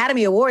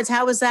Academy Awards,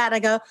 how was that? I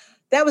go,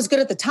 that was good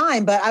at the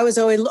time, but I was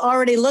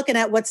already looking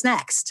at what's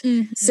next.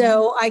 Mm-hmm.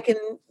 So I can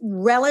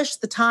relish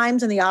the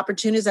times and the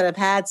opportunities that I've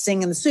had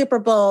singing the Super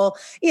Bowl,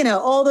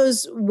 all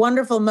those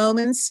wonderful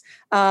moments.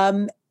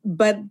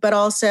 But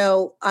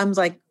also I'm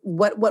like,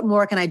 what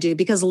more can I do?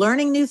 Because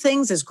learning new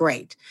things is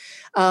great.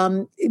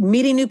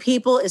 Meeting new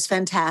people is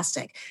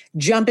fantastic.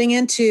 Jumping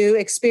into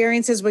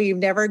experiences where you've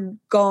never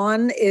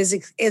gone is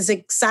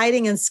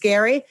exciting and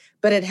scary,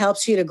 but it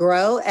helps you to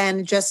grow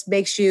and just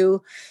makes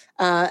you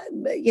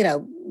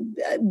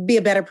be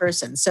a better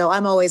person. So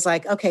I'm always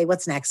like, okay,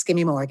 what's next? Give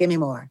me more. Give me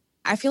more.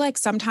 I feel like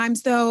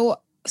sometimes though,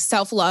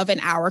 self-love in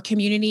our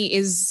community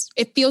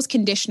it feels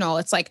conditional.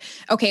 It's like,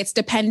 okay, it's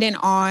dependent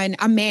on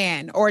a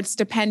man, or it's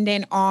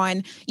dependent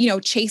on,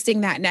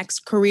 chasing that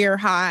next career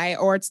high,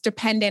 or it's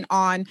dependent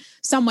on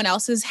someone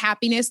else's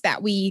happiness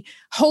that we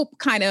hope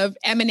kind of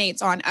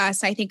emanates on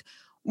us. I think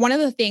one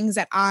of the things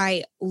that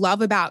I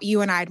love about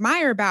you and I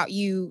admire about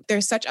you,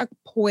 there's such a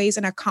poise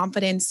and a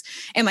confidence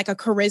and like a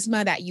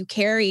charisma that you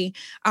carry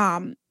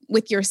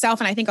with yourself.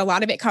 And I think a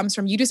lot of it comes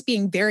from you just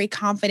being very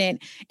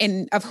confident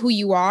of who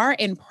you are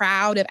and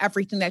proud of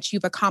everything that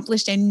you've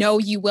accomplished and know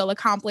you will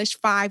accomplish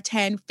 5,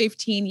 10,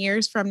 15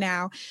 years from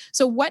now.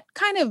 So what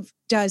kind of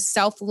does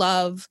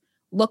self-love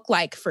look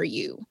like for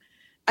you?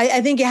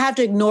 I think you have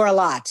to ignore a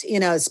lot,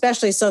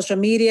 especially social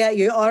media.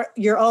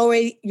 You're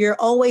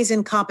always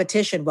in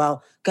competition.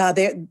 Well, God,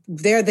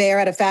 they're there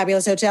at a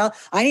fabulous hotel.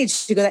 I need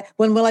to go there.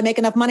 When will I make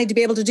enough money to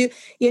be able to do?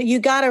 You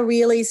got to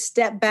really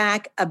step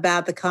back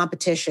about the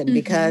competition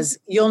because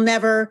you'll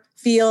never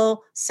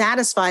feel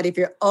satisfied if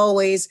you're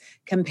always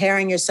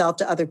comparing yourself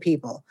to other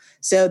people.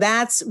 So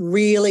that's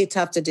really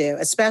tough to do,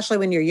 especially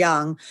when you're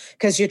young,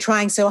 because you're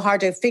trying so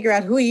hard to figure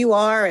out who you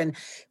are and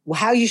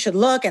how you should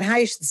look and how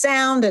you should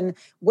sound and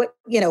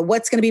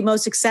what's going to be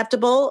most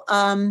acceptable.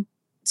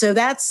 So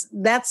that's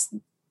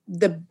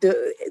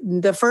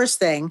the first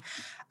thing.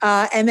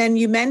 And then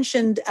you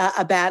mentioned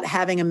about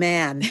having a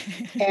man.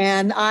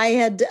 And I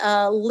had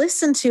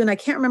listened to, and I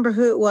can't remember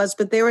who it was,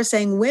 but they were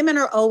saying women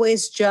are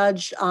always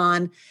judged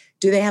on,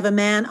 do they have a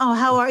man? Oh,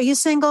 how are you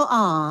single?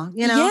 Oh,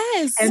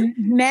 Yes. And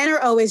men are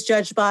always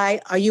judged by,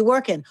 are you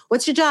working?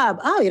 What's your job?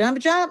 Oh, you don't have a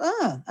job?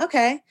 Oh,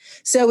 okay.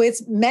 So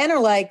men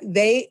are like,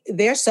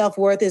 their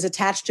self-worth is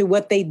attached to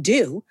what they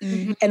do.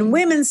 Mm-hmm. And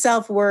women's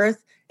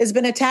self-worth has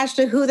been attached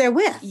to who they're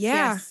with.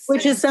 Yeah.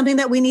 Which is something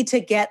that we need to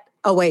get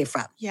away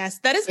from. Yes,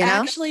 that is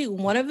actually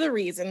one of the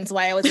reasons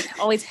why I was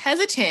always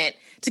hesitant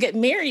to get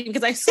married,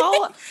 because I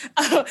saw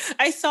either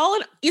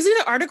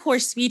the article or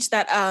speech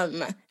that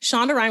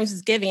Shonda Rhimes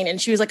was giving,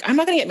 and she was like, "I'm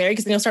not going to get married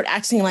because then you'll start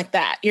acting like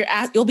that.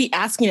 You'll be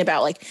asking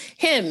about like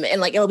him,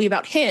 and like it'll be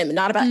about him,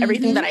 not about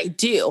everything that I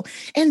do,"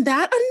 and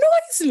that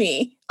annoys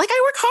me. Like,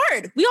 I work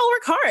hard. We all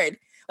work hard.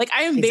 Like,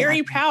 I am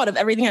very proud of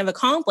everything I've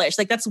accomplished.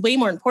 Like, that's way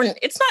more important.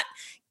 It's not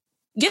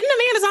getting a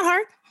man is not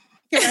hard.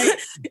 Right.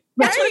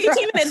 Marrying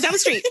 18 minutes down the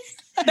street.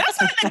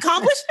 That's not an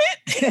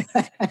accomplishment.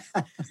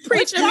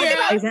 Preach,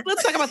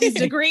 let's talk about these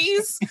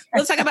degrees.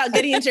 Let's talk about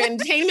getting into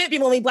entertainment.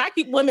 People, only Black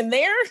people, women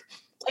there.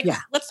 Like,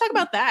 let's talk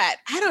about that.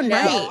 I don't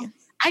know. Right.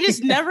 I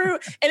just never,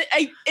 and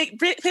it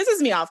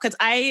pisses me off because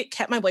I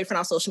kept my boyfriend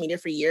off social media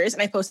for years,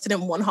 and I posted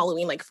him one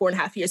Halloween like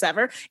 4.5 years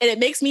ever, and it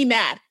makes me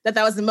mad that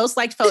was the most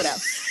liked photo.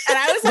 And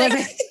I was like,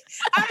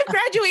 I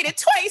graduated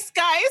twice,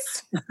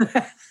 guys.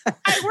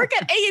 I work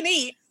at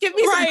A&E. Give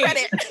me some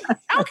credit.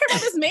 I don't care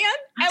about this man.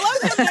 I love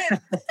him,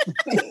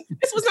 but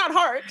this was not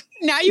hard.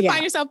 Now you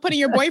find yourself putting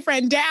your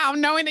boyfriend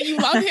down, knowing that you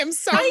love him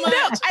so much. I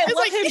know. I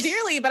love him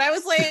dearly, but I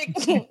was like,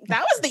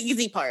 that was the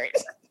easy part.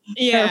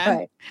 Yeah.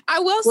 Right. I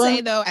will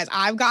say, though, as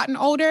I've gotten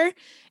older,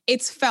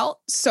 it's felt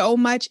so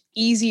much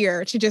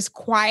easier to just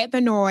quiet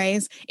the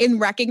noise in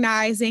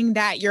recognizing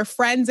that your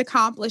friends'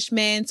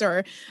 accomplishments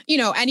or,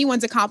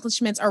 anyone's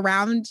accomplishments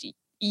around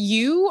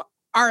you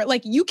are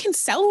like, you can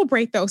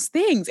celebrate those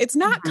things. It's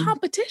not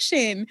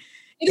competition.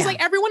 It is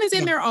like everyone is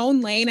in their own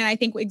lane. And I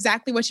think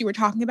exactly what you were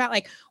talking about,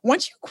 like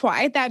once you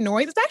quiet that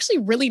noise, it's actually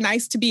really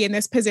nice to be in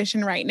this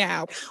position right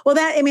now. Well,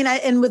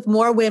 and with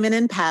more women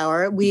in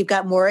power, we've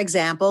got more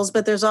examples,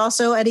 but there's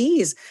also at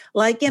ease,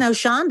 like,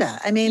 Shonda.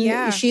 I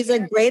mean, she's a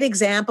great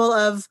example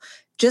of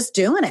just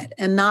doing it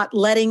and not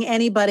letting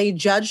anybody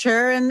judge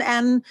her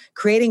and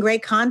creating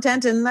great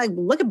content. And like,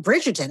 look at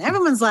Bridgerton.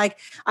 Everyone's like,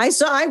 I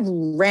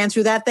ran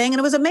through that thing and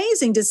it was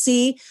amazing to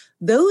see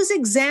those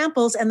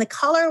examples, and the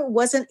color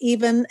wasn't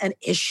even an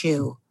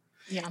issue.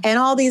 Yeah. And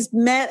all these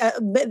men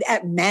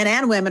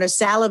and women are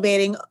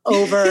salivating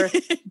over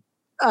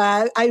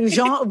I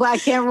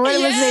can't remember what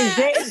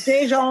it was,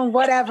 Jean,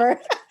 whatever.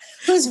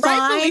 Who's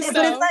fine. So.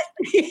 But it's like,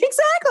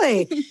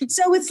 exactly.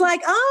 So it's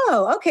like,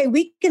 oh, okay,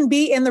 we can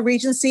be in the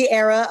Regency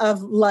era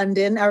of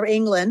London or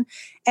England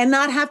and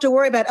not have to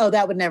worry about,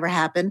 that would never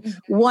happen.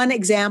 Mm-hmm. One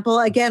example,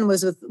 again,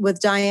 was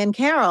with Diahann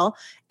Carroll,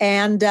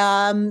 and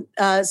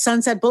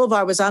Sunset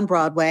Boulevard was on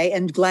Broadway,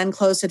 and Glenn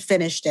Close had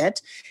finished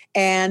it.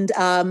 And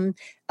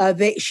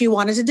she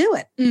wanted to do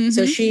it. Mm-hmm.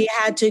 So she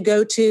had to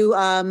go to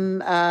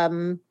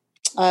Cameron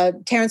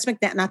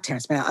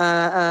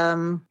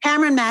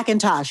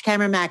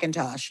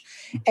McIntosh.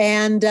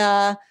 And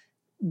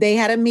they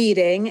had a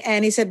meeting,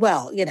 and he said,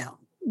 well,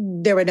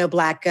 there were no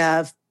black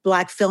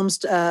films,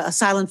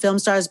 silent film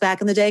stars back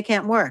in the day,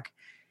 can't work.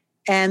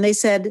 And they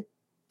said,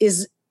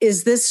 is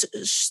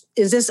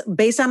this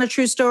based on a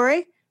true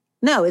story?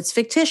 No, it's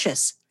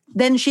fictitious.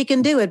 Then she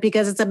can do it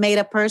because it's a made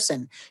up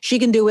person. She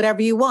can do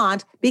whatever you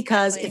want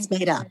because it's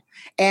made up.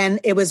 And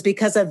it was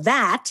because of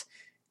that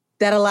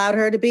allowed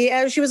her to be,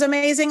 she was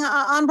amazing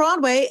on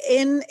Broadway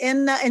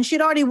and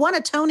she'd already won a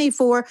Tony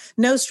for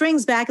No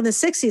Strings back in the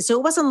 60s. So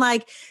it wasn't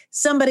like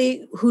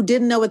somebody who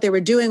didn't know what they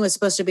were doing was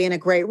supposed to be in a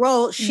great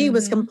role. She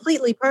was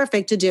completely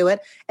perfect to do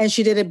it, and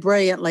she did it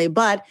brilliantly.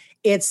 But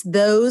it's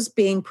those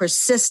being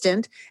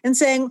persistent and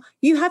saying,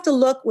 you have to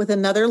look with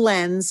another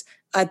lens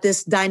at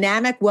this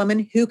dynamic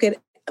woman who could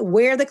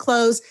wear the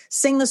clothes,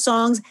 sing the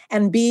songs,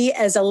 and be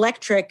as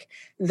electric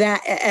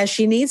as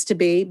she needs to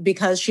be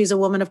because she's a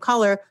woman of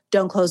color.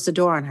 Don't close the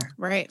door on her.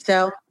 Right.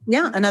 So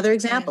another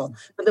example.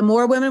 But the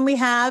more women we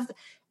have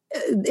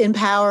in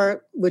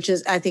power, which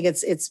is, I think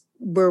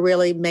we're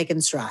really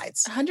making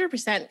strides.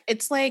 100%.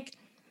 It's like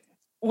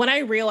when I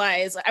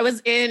realized I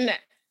was in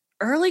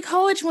early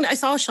college when I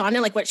saw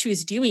Shonda, like what she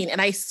was doing,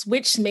 and I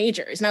switched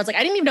majors, and I was like, I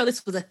didn't even know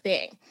this was a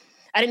thing.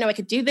 I didn't know I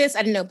could do this. I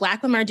didn't know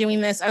Black women are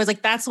doing this. I was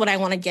like, that's what I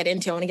want to get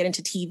into. I want to get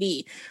into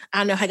TV. I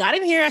don't know how I got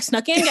in here. I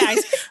snuck in,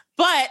 guys.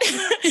 But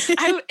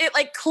it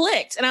like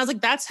clicked. And I was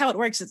like, that's how it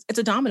works. It's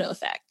a domino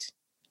effect.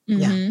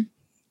 Mm-hmm.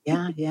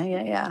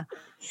 Yeah.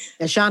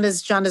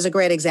 Shonda's a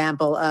great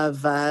example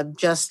of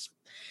just,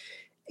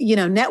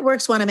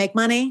 networks want to make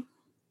money.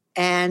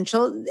 And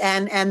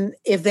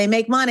if they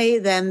make money,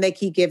 then they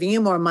keep giving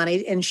you more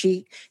money. And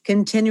she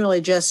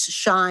continually just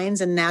shines.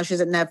 And now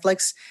she's at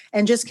Netflix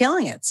and just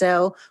killing it.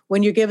 So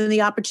when you're given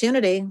the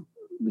opportunity,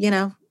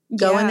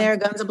 go in there,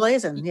 guns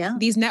a-blazing. Yeah.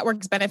 These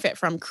networks benefit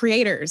from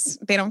creators.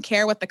 They don't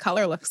care what the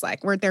color looks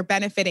like. They're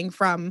benefiting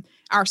from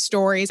our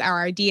stories,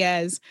 our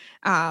ideas,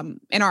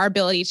 and our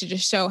ability to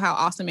just show how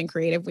awesome and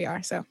creative we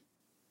are. So.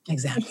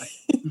 Exactly.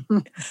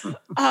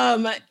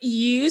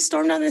 You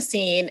stormed on the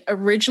scene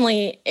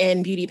originally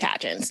in beauty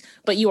pageants,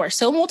 but you are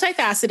so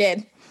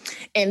multifaceted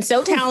and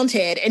so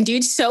talented and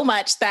do so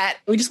much that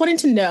we just wanted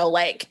to know,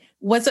 like,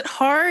 was it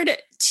hard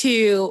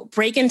to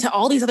break into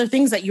all these other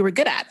things that you were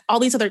good at, all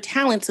these other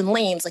talents and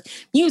lanes, like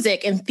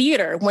music and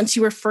theater, once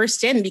you were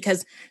first in?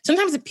 Because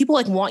sometimes people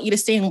like want you to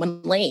stay in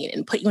one lane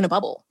and put you in a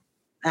bubble.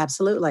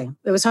 Absolutely.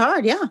 It was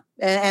hard. Yeah.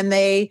 And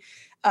my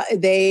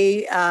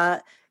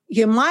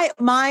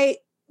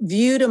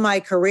view to my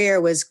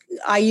career was,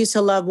 I used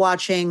to love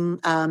watching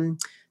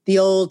the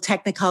old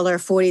Technicolor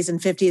 40s and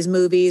 50s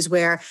movies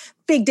where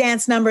big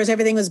dance numbers,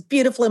 everything was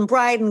beautiful and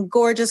bright and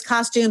gorgeous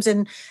costumes,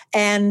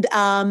 and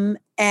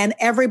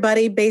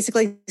everybody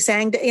basically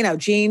sang.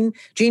 Gene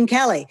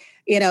Kelly,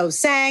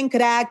 sang,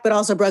 could act, but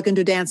also broke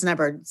into a dance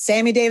number.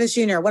 Sammy Davis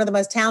Jr., one of the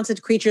most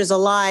talented creatures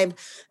alive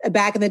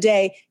back in the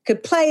day,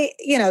 could play,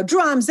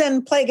 drums,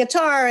 then play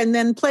guitar, and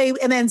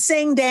then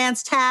sing,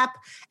 dance, tap,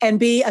 and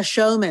be a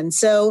showman.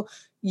 So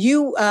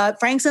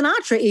Frank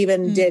Sinatra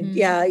even did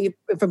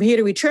From Here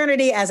to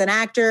Eternity as an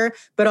actor,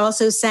 but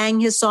also sang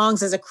his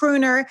songs as a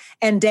crooner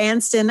and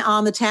danced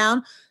On the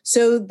Town.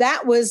 So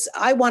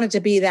I wanted to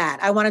be that.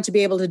 I wanted to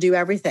be able to do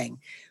everything.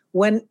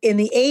 When in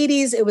the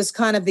 80s, it was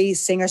kind of the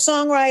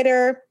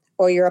singer-songwriter,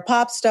 or you're a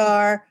pop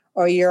star,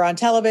 or you're on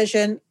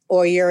television,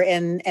 or you're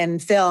in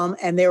film,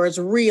 and there was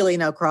really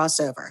no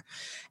crossover.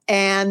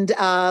 And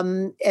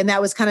that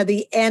was kind of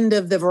the end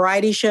of the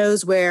variety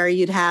shows where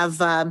you'd have,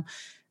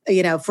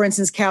 for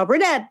instance, Carol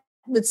Burnett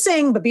would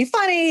sing but be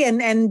funny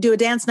and do a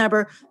dance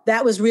number.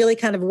 That was really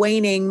kind of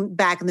waning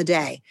back in the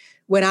day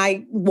when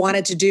I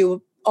wanted to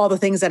do all the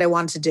things that I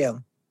wanted to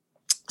do.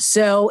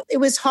 So it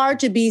was hard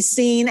to be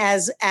seen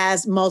as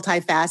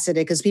multifaceted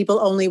because people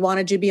only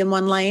wanted to be in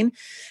one lane.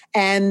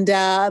 And,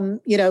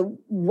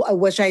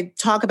 which I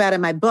talk about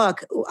in my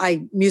book,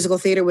 musical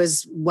theater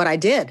was what I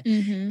did.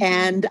 Mm-hmm.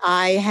 And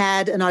I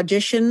had an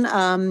audition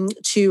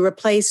to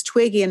replace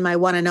Twiggy in My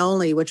One and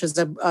Only, which was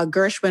a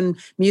Gershwin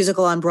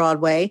musical on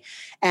Broadway.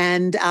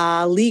 And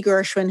Lee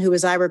Gershwin, who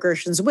was Ira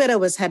Gershwin's widow,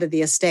 was head of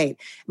the estate.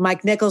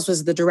 Mike Nichols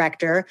was the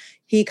director.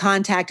 He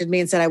contacted me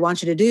and said, I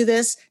want you to do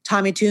this.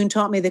 Tommy Tune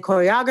taught me the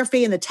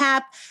choreography and the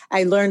tap.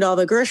 I learned all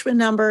the Gershwin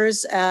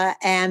numbers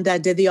and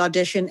did the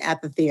audition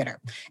at the theater.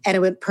 And it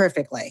went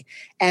perfectly.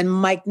 And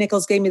Mike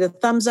Nichols gave me the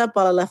thumbs up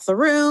while I left the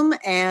room.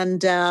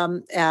 And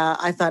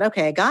I thought,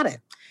 okay, I got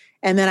it.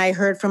 And then I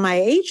heard from my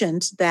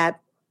agent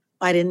that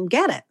I didn't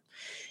get it.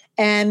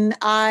 And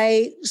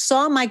I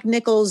saw Mike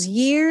Nichols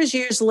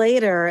years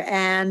later,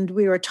 and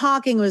we were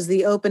talking. It was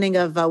the opening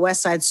of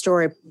West Side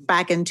Story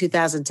back in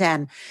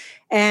 2010.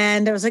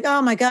 And I was like,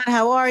 oh my God,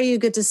 how are you?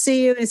 Good to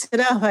see you. And he said,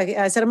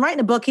 I said, I'm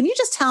writing a book. Can you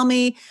just tell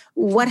me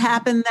what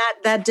happened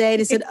that day? And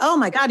he said, oh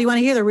my God, you want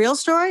to hear the real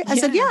story? I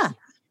said, yeah.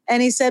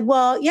 And he said,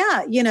 well,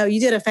 yeah, you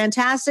did a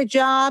fantastic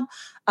job.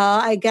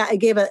 I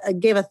gave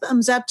a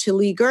thumbs up to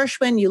Lee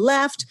Gershwin. You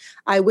left.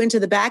 I went to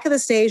the back of the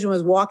stage and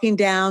was walking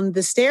down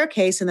the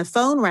staircase, and the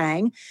phone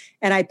rang,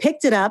 and I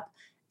picked it up,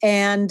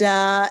 and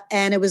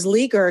it was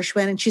Lee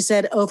Gershwin. And she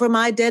said, over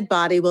my dead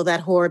body, will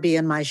that whore be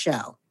in my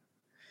show?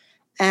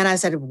 And I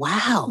said,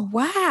 wow.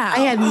 I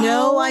had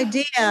no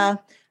idea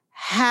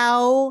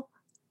how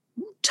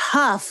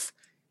tough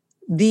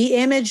the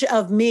image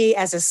of me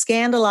as a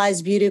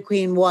scandalized beauty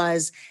queen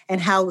was,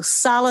 and how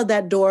solid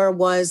that door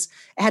was.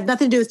 It had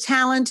nothing to do with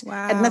talent,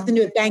 had nothing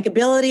to do with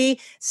bankability,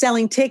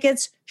 selling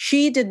tickets.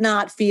 She did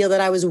not feel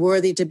that I was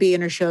worthy to be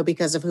in her show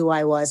because of who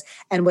I was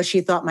and what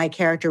she thought my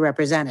character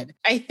represented.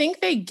 I think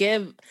they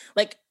give,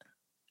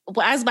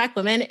 as Black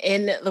women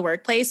in the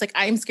workplace,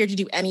 I'm scared to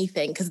do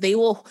anything because they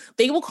will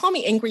call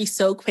me angry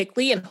so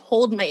quickly and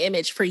hold my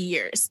image for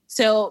years.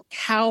 So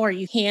how are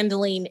you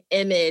handling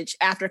image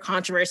after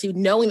controversy,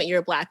 knowing that you're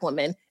a Black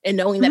woman and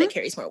knowing that it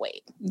carries more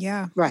weight?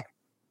 Yeah. Right.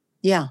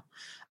 Yeah.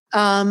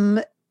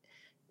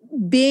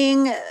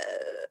 Being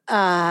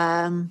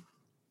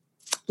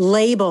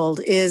labeled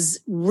is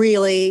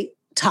really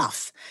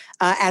tough.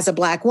 As a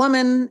Black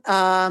woman,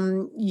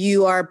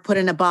 you are put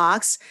in a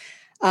box.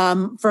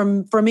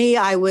 For me,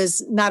 I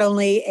was not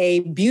only a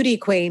beauty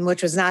queen,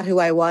 which was not who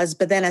I was,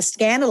 but then a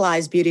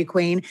scandalized beauty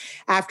queen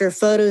after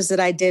photos that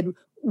I did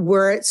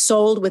were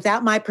sold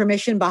without my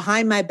permission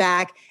behind my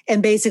back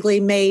and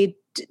basically made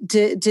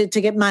to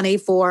get money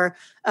for,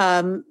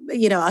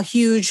 a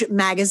huge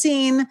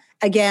magazine,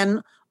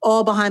 again,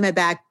 all behind my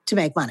back to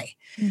make money.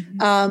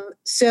 Mm-hmm.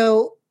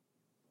 So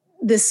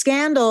the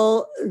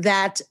scandal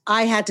that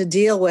I had to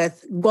deal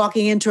with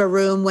walking into a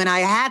room when I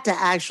had to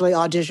actually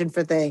audition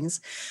for things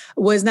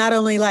was not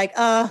only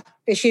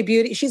is she a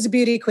beauty? She's a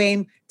beauty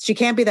queen. She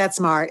can't be that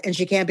smart and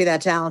she can't be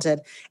that talented.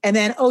 And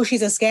then,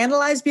 she's a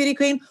scandalized beauty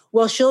queen.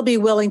 Well, she'll be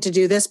willing to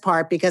do this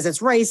part because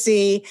it's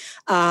racy.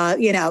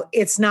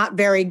 It's not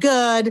very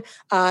good.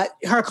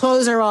 Her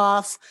clothes are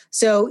off.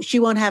 So she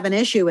won't have an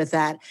issue with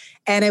that.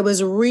 And it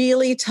was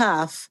really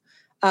tough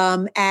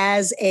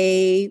as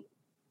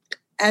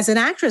an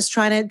actress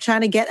trying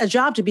to get a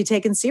job to be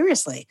taken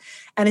seriously.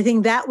 And I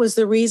think that was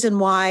the reason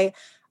why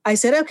I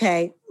said,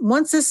 okay,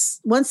 once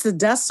the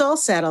dust's all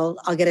settled,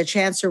 I'll get a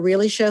chance to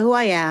really show who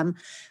I am.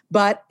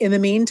 But in the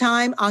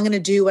meantime, I'm going to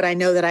do what I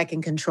know that I can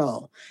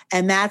control.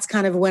 And that's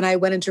kind of when I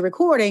went into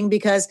recording,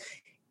 because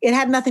it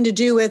had nothing to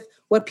do with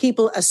what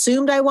people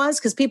assumed I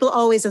was, because people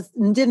always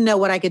didn't know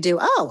what I could do.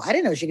 Oh, I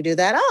didn't know she could do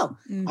that. Oh,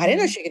 I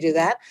didn't know she could do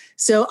that.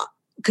 So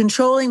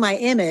controlling my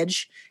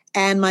image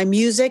and my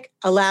music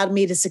allowed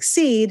me to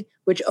succeed,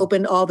 which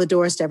opened all the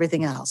doors to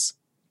everything else.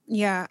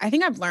 Yeah, I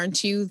think I've learned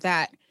too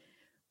that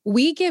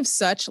we give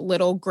such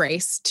little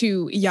grace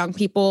to young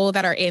people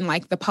that are in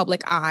like the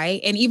public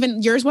eye. And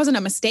even yours wasn't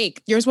a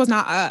mistake. Yours was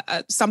not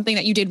something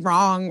that you did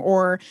wrong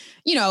or,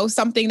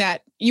 something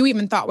that you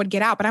even thought would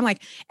get out. But I'm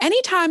like,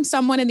 anytime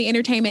someone in the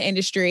entertainment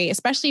industry,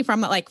 especially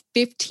from like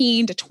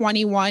 15 to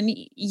 21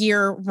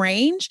 year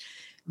range,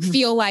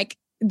 feel like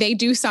they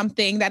do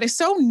something that is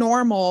so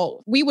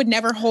normal, we would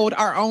never hold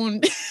our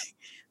own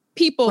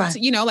people, right.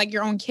 to, like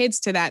your own kids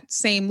to that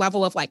same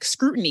level of like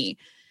scrutiny.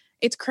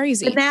 It's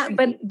crazy.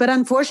 But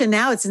unfortunately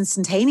now it's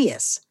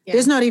instantaneous. Yeah.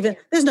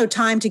 There's no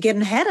time to get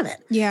ahead of it.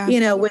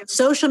 Yeah. With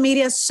social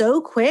media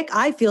so quick,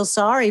 I feel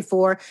sorry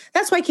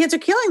that's why kids are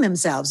killing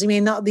themselves. I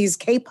mean, these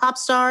K-pop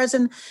stars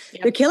and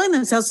they're killing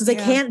themselves because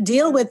they can't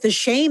deal with the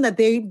shame that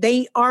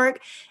they are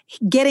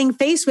getting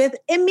faced with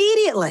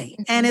immediately.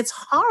 Mm-hmm. And it's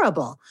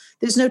horrible.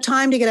 There's no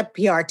time to get a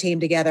PR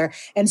team together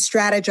and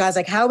strategize.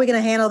 Like, how are we going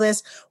to handle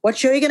this? What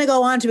show are you going to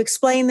go on to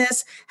explain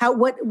this?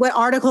 What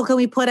article can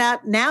we put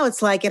out? Now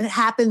it's like it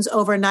happens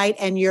overnight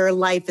and your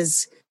life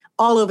is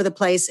all over the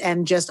place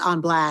and just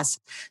on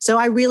blast. So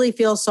I really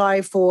feel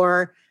sorry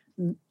for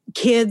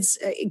kids,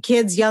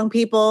 young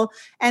people,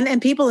 and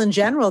people in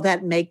general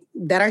that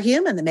are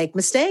human, that make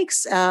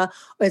mistakes.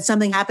 When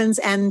something happens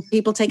and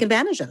people take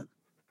advantage of them.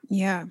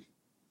 Yeah.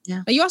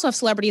 Yeah. But you also have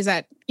celebrities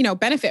that,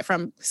 benefit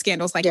from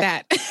scandals like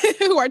that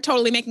who are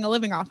totally making a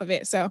living off of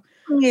it. So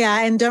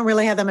yeah, and don't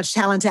really have that much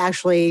talent to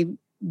actually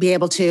be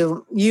able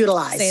to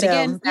utilize. Say it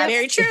again. Yep.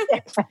 Very true.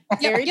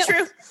 Very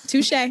true.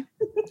 Touche.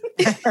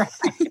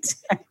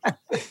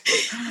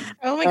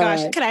 Oh my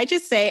gosh. Could I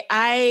just say,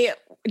 I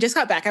just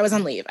got back. I was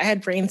on leave. I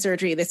had brain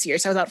surgery this year.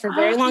 So I was out for a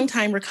very long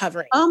time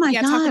recovering. Oh my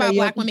God. Talk about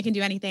Black women can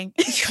do anything.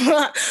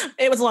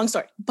 It was a long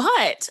story.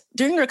 But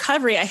during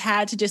recovery, I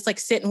had to just like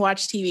sit and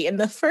watch TV. And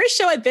the first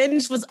show I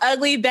binged was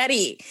Ugly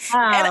Betty. Oh,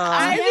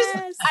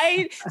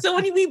 and so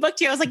when we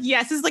booked you, I was like,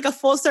 yes, this is like a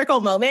full circle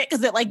moment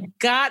because it like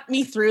got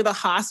me through the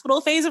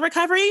hospital phase of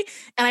recovery.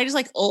 And I just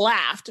like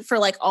laughed for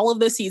like all of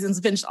those seasons,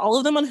 binged all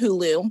of them on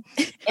Hulu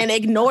and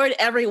ignored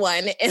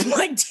everyone and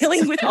like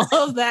dealing with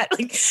all of that,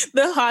 like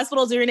the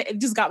hospital during it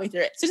just got me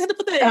through it. So just had to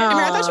put that in.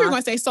 I thought you were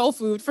going to say Soul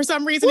Food for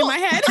some reason in my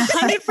head.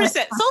 100%.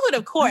 Soul Food,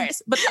 of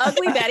course. But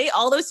Ugly Betty,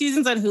 all those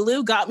seasons on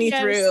Hulu got me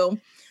through.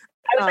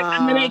 I was like,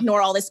 I'm going to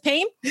ignore all this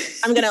pain.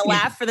 I'm going to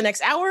laugh for the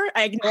next hour.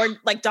 I ignored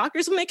like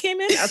doctors when they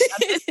came in.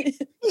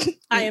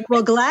 I am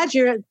glad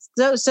you're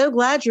so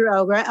glad you're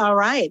all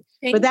right.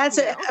 But that's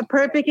a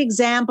perfect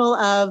example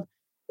of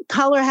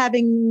color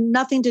having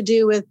nothing to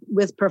do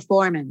with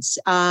performance.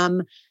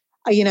 When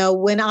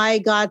I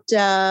got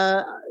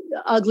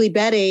Ugly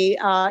Betty,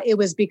 it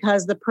was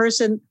because the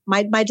person,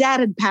 my dad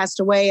had passed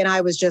away and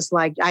I was just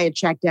like, I had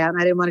checked out and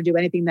I didn't want to do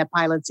anything that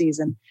pilot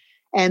season.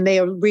 And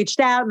they reached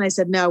out and I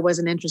said, no, I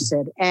wasn't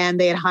interested. And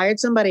they had hired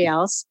somebody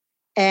else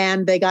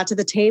and they got to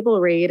the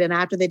table read. And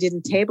after they did the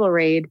table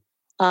read,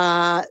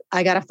 I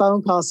got a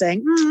phone call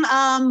saying,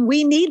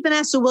 we need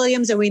Vanessa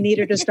Williams and we need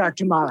her to start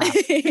tomorrow.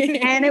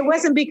 And it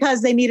wasn't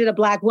because they needed a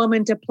Black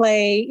woman to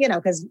play,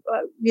 because,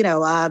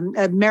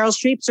 Meryl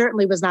Streep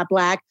certainly was not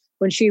Black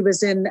when she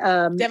was in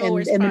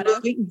the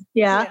movie.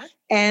 Yeah.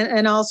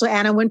 And also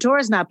Anna Wintour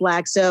is not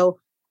Black. So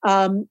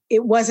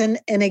it wasn't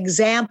an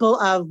example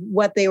of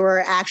what they were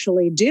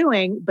actually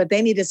doing, but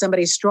they needed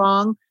somebody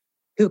strong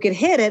who could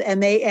hit it.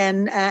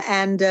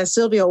 And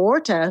Sylvia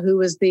Orta, who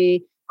was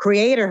the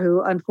creator,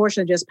 who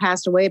unfortunately just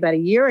passed away about a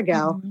year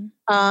ago,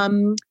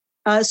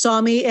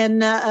 saw me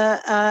in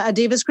A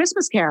Diva's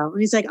Christmas Carol. And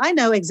he's like, I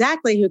know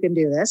exactly who can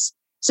do this.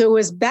 So it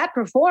was that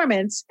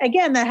performance.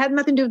 Again, that had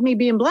nothing to do with me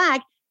being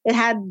Black. It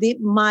had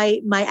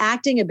my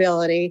acting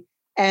ability,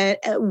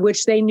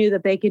 which they knew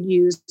that they could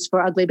use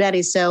for Ugly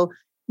Betty. So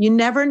you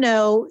never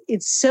know.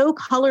 It's so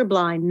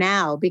colorblind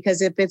now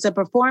because if it's a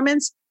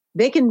performance,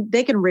 they can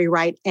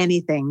rewrite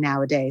anything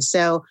nowadays.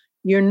 So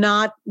you're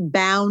not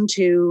bound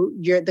to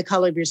the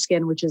color of your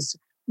skin, which is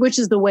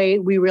the way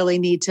we really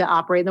need to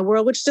operate in the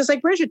world, which is just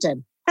like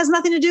Bridgerton. Has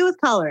nothing to do with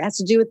color. It has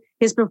to do with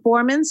his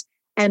performance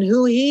and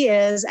who he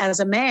is as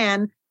a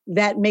man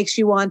that makes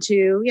you want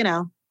to,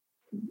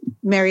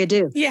 marry a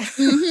dude. Yeah.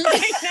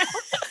 I know.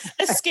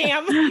 A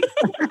scam.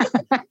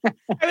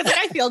 I was like,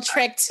 I feel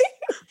tricked.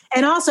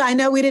 And also, I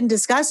know we didn't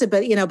discuss it,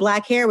 but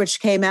Black Hair, which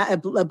came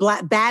out,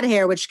 Bad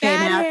Hair, which came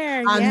out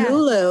on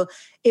Hulu.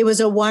 It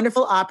was a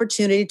wonderful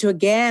opportunity to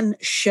again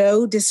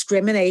show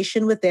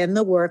discrimination within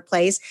the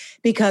workplace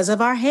because of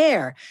our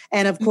hair.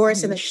 And of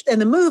course, in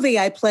the movie,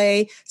 I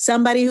play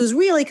somebody who's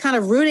really kind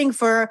of rooting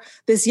for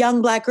this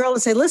young Black girl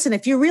to say, listen,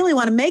 if you really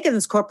want to make it in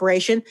this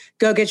corporation,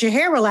 go get your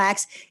hair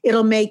relaxed.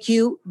 It'll make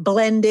you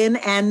blend in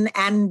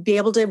and be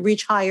able to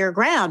reach higher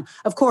ground.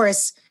 Of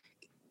course,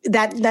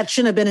 that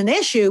shouldn't have been an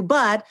issue,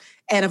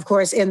 and of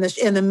course, in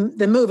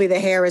the movie, the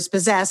hair is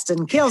possessed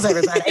and kills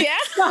everybody.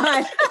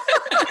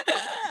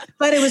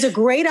 But it was a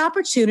great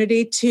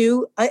opportunity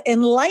to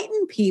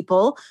enlighten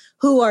people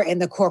who are in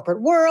the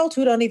corporate world,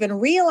 who don't even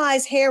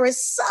realize hair is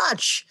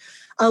such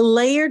a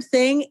layered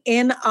thing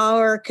in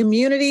our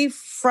community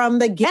from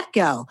the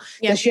get-go.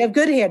 Does she have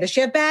good hair? Does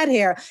she have bad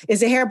hair?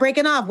 Is the hair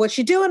breaking off? What's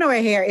she doing to her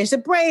hair? Is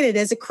it braided?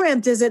 Is it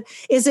crimped? Is it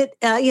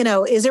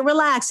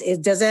relaxed?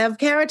 Does it have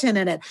keratin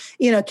in it?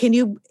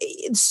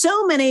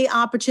 So many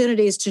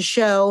opportunities to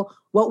show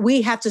what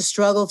we have to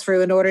struggle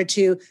through in order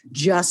to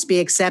just be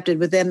accepted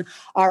within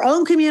our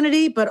own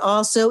community, but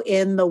also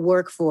in the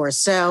workforce.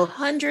 So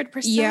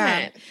 100%.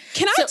 Yeah.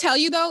 Can I tell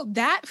you though,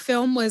 that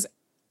film was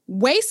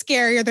way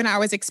scarier than I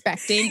was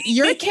expecting.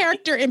 Your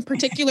character in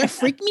particular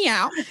freaked me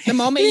out. The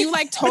moment you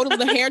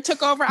the hair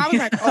took over, I was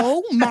like,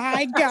 oh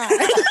my God.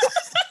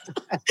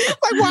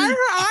 Why do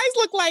her eyes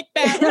look like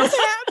that? What's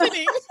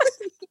happening?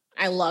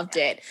 I loved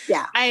it.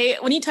 Yeah.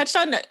 When you touched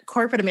on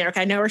corporate America,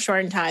 I know we're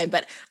short in time,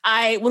 but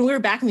when we were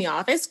back in the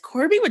office,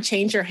 Corby would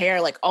change her hair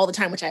all the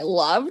time, which I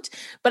loved.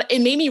 But it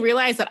made me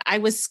realize that I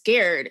was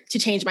scared to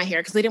change my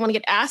hair because they didn't want to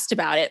get asked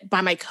about it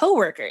by my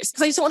coworkers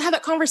because I just don't want to have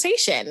that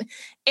conversation.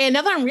 And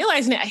now that I'm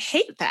realizing it, I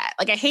hate that.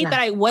 I hate that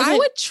I wasn't. I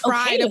would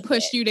try to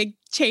push you to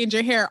change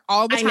your hair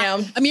all the time. I know.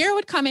 Amira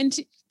would come in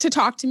to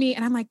talk to me,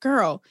 and I'm like,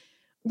 girl,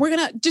 we're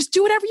going to just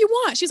do whatever you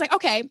want. She's like,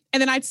 okay.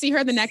 And then I'd see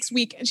her the next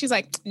week and she's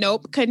like,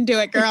 nope, couldn't do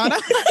it, girl.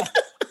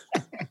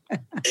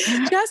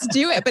 Just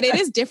do it. But it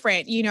is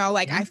different.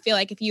 I feel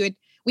like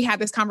we had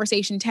this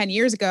conversation 10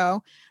 years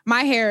ago,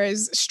 my hair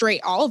is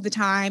straight all of the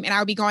time. And I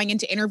would be going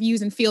into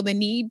interviews and feel the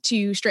need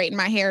to straighten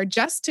my hair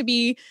just to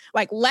be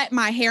let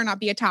my hair not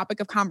be a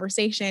topic of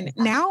conversation.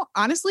 Now,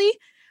 honestly,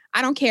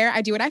 I don't care.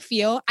 I do what I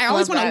feel. I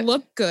always want to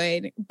look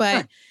good,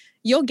 but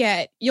you'll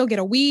get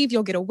a weave,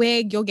 you'll get a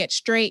wig, you'll get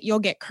straight, you'll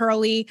get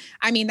curly.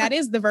 I mean, that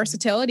is the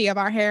versatility of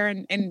our hair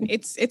and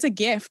it's a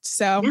gift.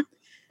 So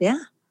yeah.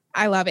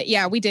 I love it.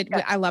 Yeah, we did.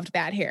 Yeah. I loved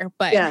bad hair,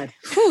 but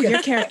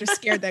your character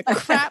scared the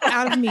crap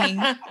out of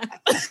me.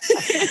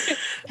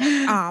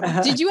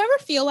 Did you ever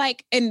feel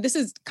and this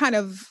is kind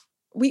of,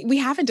 we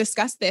haven't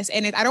discussed this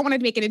and I don't want to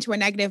make it into a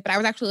negative, but I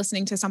was actually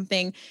listening to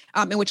something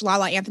in which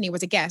Lala Anthony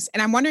was a guest.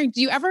 And I'm wondering,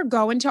 do you ever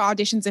go into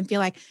auditions and feel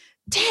like,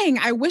 dang,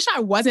 I wish I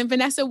wasn't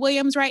Vanessa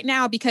Williams right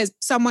now because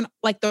someone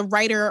the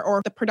writer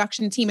or the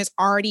production team is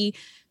already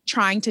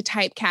trying to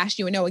typecast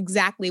you and know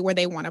exactly where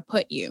they want to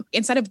put you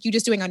instead of you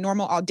just doing a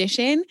normal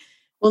audition?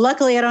 Well,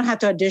 luckily I don't have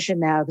to audition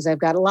now because I've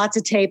got lots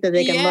of tape that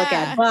they can look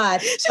at.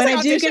 But when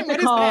I do get the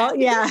call,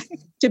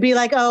 to be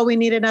oh, we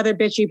need another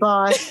bitchy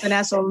boss,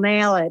 Vanessa will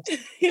nail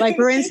it.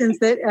 For instance,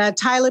 that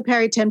Tyler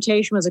Perry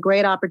Temptation was a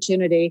great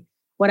opportunity.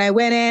 When I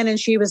went in and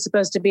she was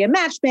supposed to be a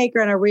matchmaker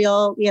and a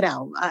real,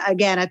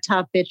 again, a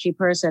tough, bitchy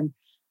person,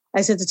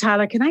 I said to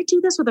Tyler, can I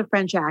do this with a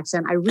French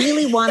accent? I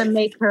really want to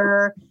make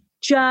her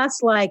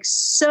just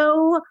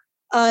so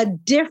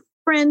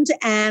different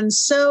and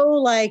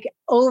so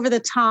over the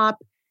top.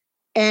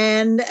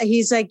 And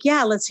he's like,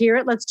 yeah, let's hear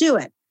it. Let's do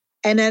it.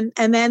 And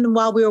then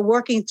while we were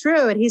working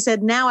through it, he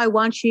said, now I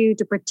want you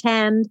to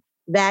pretend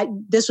that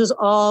this was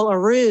all a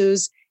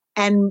ruse.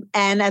 And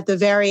at the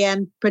very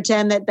end,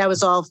 pretend that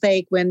was all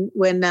fake when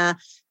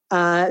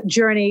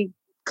Journey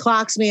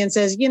clocks me and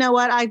says, you know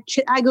what, I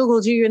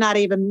Googled you. You're not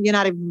even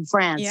from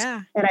France.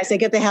 Yeah. And I say,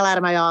 get the hell out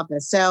of my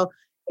office. So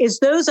it's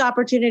those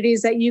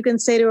opportunities that you can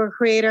say to a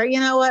creator, you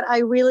know what, I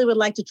really would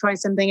like to try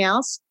something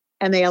else.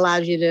 And they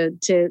allowed you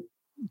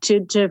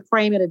to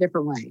frame it a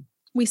different way.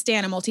 We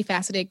stand a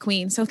multifaceted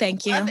queen. So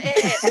thank you. Love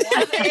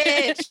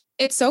it.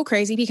 It's so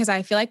crazy because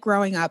I feel like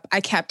growing up,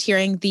 I kept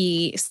hearing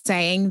the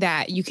saying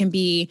that you can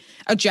be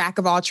a jack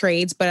of all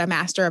trades, but a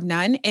master of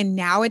none. And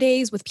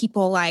nowadays with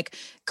people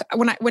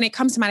when it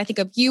comes to mine, I think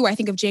of you, I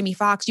think of Jamie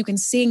Foxx. You can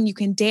sing, you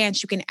can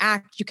dance, you can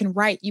act, you can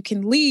write, you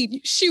can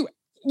lead, shoot,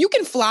 you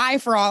can fly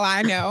for all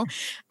I know.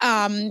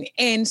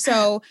 And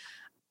so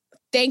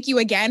thank you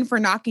again for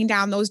knocking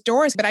down those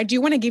doors. But I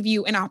do want to give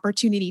you an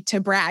opportunity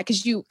to brag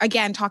because you,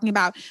 again, talking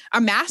about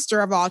a master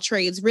of all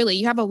trades, really,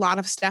 you have a lot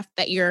of stuff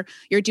that you're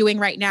doing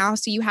right now.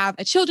 So you have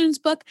a children's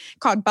book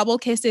called Bubble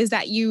Kisses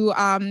that you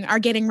are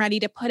getting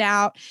ready to put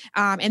out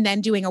and then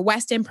doing a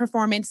West End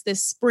performance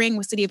this spring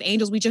with City of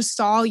Angels. We just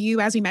saw you,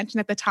 as we mentioned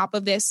at the top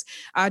of this,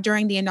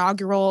 during the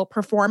inaugural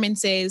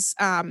performances.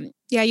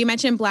 You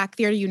mentioned Black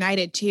Theater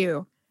United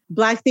too.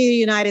 Black Theater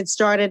United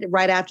started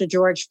right after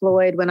George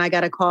Floyd when I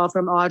got a call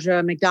from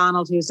Audra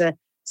McDonald, who's a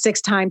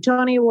 6-time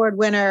Tony Award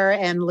winner,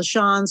 and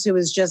LaChanze, who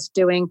was just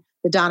doing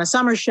the Donna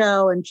Summer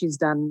show. And she's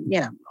done,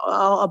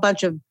 a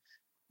bunch of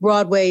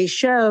Broadway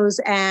shows.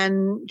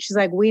 And she's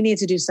like, we need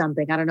to do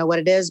something. I don't know what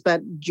it is,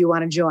 but do you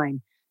want to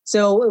join?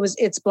 So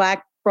it's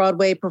Black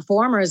Broadway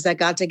performers that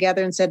got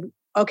together and said,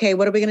 okay,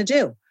 what are we going to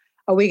do?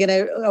 Are we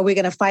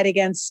going to fight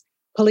against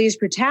police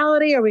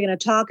brutality? Are we going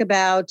to talk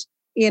about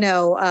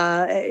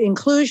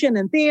inclusion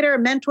in theater,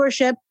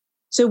 mentorship?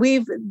 So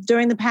we've,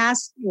 during the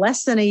past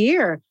less than a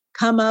year,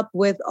 come up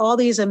with all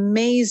these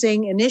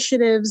amazing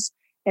initiatives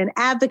and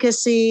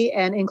advocacy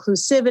and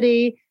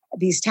inclusivity.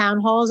 These town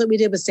halls that we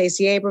did with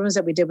Stacey Abrams,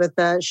 that we did with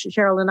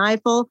Sherilyn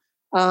Ifill.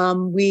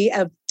 We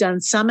have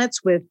done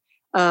summits with,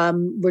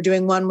 we're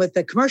doing one with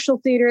the commercial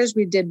theaters.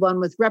 We did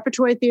one with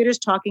repertory theaters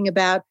talking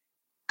about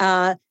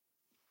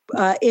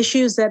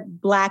issues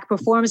that Black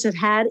performers have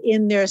had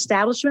in their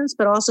establishments,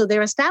 but also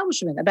their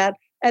establishment, about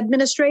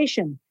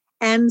administration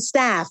and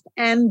staff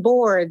and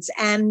boards,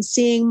 and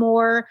seeing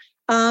more,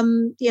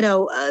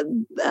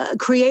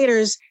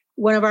 creators.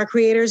 One of our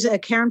creators,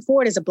 Karen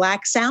Ford, is a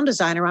Black sound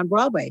designer on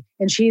Broadway,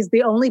 and she's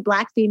the only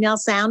Black female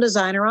sound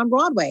designer on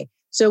Broadway.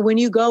 So when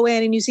you go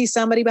in and you see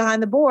somebody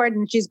behind the board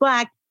and she's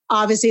Black,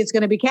 obviously it's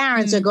going to be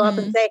Karen. So go up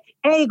and say,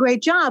 hey,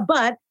 great job.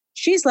 But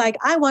she's like,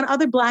 I want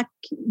other Black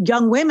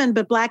young women,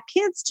 but Black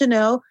kids to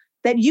know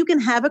that you can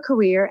have a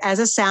career as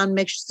a sound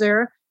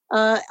mixer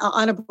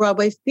on a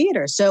Broadway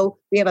theater. So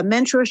we have a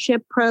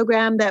mentorship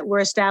program that we're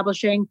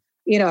establishing,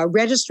 a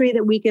registry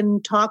that we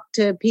can talk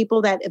to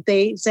people that if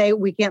they say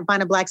we can't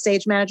find a Black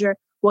stage manager,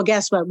 well,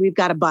 guess what? We've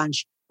got a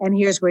bunch, and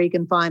here's where you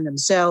can find them.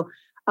 So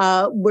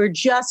we're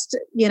just,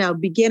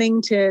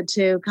 beginning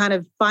to kind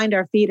of find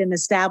our feet and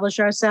establish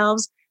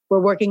ourselves. We're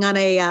working on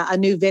a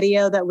new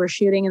video that we're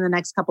shooting in the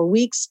next couple of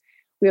weeks.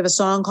 We have a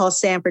song called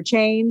 "Stand for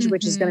Change,"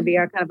 which is going to be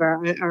our kind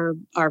of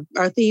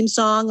our theme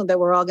song that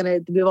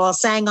we've all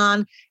sang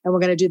on, and we're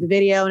going to do the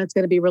video, and it's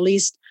going to be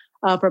released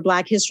for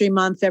Black History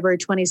Month, February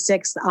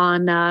 26th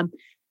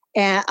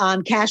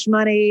on Cash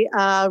Money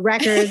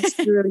Records,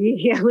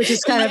 which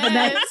is kind of a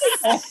nice.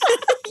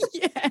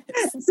 Yes.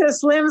 So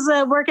Slim's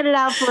working it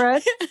out for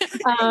us.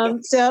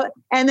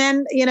 And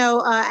then,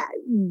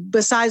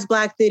 besides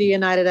Black Theatre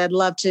United, I'd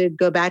love to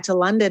go back to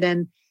London,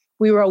 and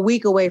we were a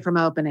week away from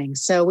opening.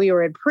 So we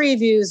were at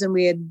previews and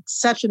we had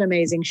such an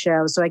amazing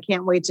show. So I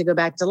can't wait to go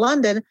back to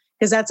London,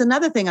 because that's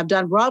another thing. I've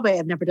done Broadway.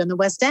 I've never done the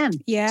West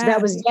End. Yeah. So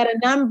that was yet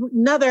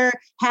another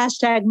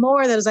hashtag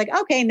more that was like,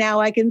 okay, now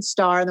I can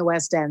star in the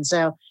West End.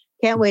 So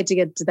can't wait to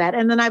get to that.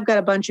 And then I've got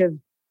a bunch of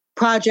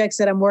projects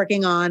that I'm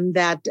working on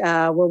that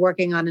we're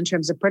working on in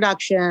terms of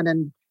production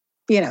and,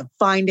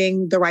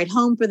 finding the right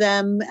home for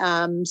them.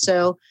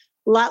 So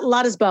a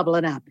lot is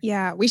bubbling up.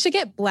 Yeah. We should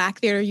get Black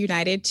Theatre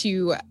United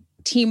to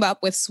team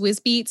up with Swizz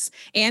Beatz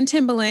and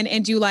Timbaland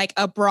and do like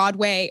a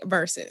Broadway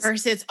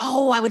versus.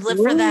 Oh, I would live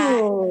for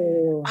that.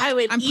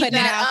 I'm putting it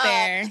out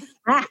there.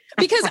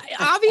 Because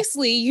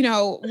obviously,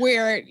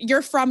 where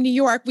you're from New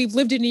York, we've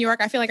lived in New York.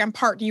 I feel like I'm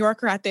part New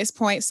Yorker at this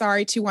point.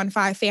 Sorry,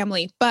 215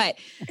 family. But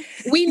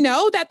we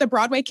know that the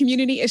Broadway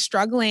community is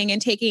struggling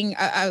and taking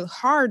a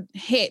hard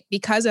hit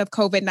because of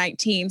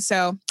COVID-19.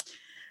 So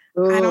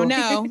I don't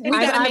know.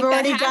 I've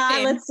already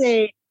got, let's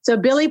see. So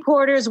Billy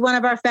Porter is one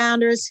of our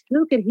founders.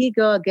 Who could he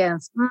go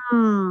against?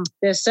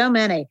 There's so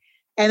many.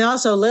 And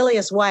also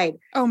Lilius White.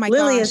 Oh my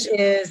Lilius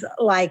is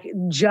like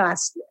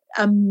just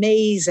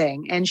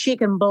amazing, and she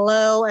can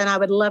blow. And I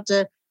would love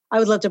to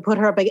put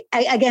her up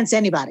against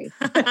anybody.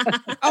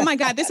 Oh my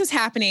God, this is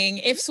happening.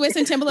 If Swizz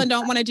and Timbaland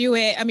don't want to do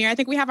it, Amir, I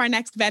think we have our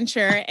next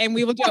venture, and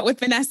we will do it with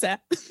Vanessa.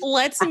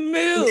 Let's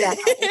move.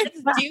 Let's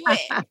do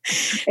it.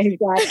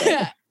 Exactly.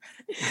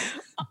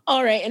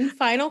 All right. And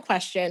final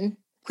question.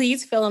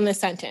 Please fill in the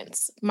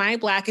sentence. My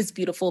Black is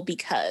beautiful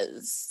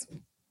because.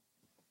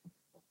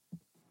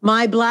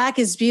 My Black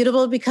is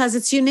beautiful because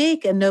it's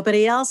unique and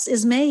nobody else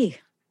is me.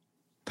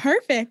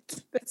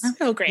 Perfect. That's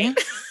so great.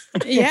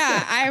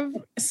 Yeah, I've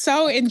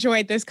so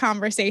enjoyed this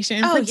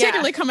conversation,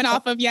 particularly coming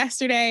off of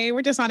yesterday.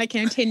 We're just on a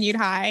continued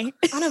high.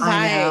 On a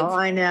vibe.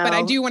 I know. But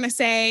I do want to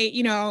say,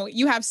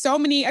 you have so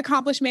many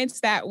accomplishments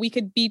that we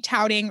could be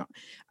touting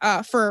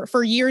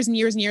for years and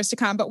years and years to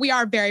come. But we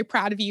are very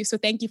proud of you. So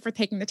thank you for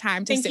taking the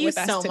time to sit with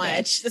us today. Thank you so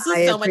much. This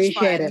was so much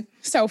fun. It.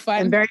 So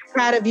fun. I'm very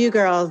proud of you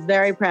girls.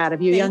 Very proud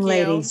of you, young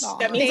ladies.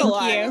 That means a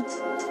lot.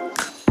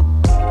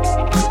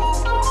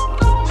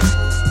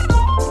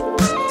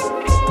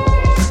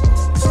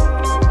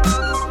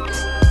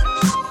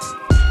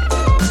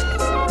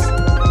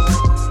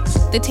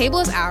 The Table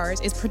is Ours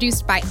is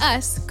produced by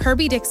us,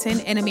 Kirby Dixon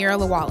and Amira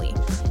Lawali.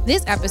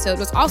 This episode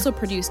was also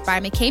produced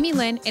by McKamey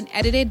Lynn and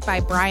edited by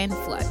Brian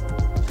Flood.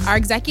 Our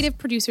executive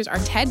producers are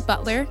Ted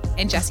Butler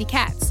and Jesse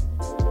Katz.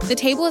 The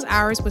Table is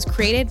Ours was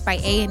created by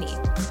A&E.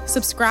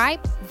 Subscribe,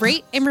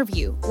 rate, and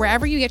review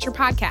wherever you get your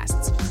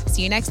podcasts.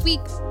 See you next week.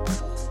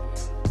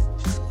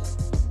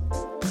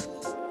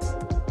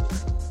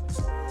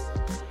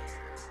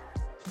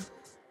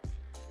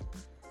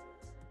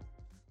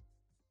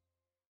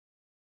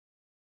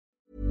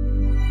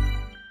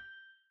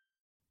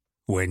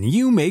 When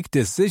you make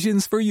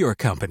decisions for your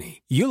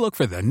company, you look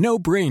for the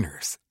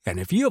no-brainers. And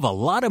if you have a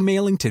lot of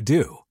mailing to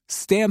do,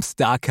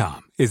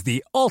 Stamps.com is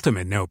the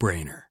ultimate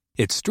no-brainer.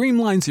 It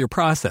streamlines your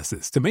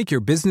processes to make your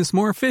business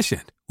more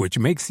efficient, which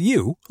makes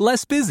you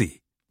less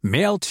busy.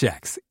 Mail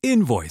checks,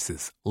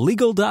 invoices,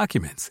 legal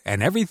documents,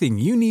 and everything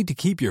you need to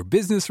keep your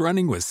business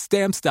running with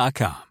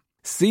Stamps.com.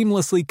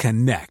 Seamlessly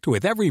connect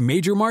with every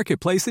major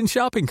marketplace and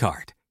shopping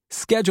cart.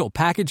 Schedule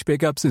package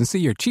pickups and see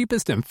your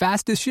cheapest and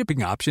fastest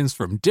shipping options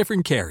from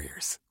different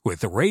carriers,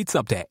 with rates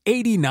up to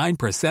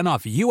 89%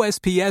 off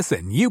USPS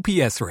and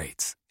UPS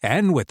rates.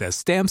 And with the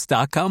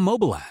Stamps.com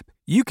mobile app,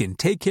 you can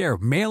take care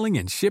of mailing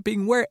and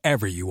shipping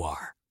wherever you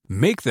are.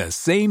 Make the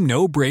same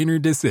no-brainer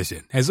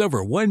decision as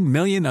over 1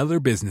 million other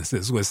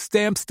businesses with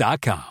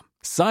Stamps.com.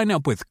 Sign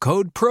up with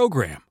code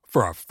PROGRAM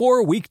for a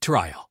 4-week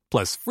trial,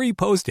 plus free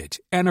postage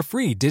and a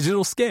free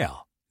digital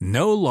scale.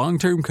 No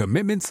long-term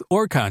commitments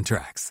or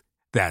contracts.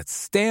 That's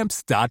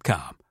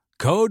Stamps.com.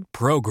 Code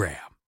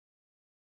PROGRAM.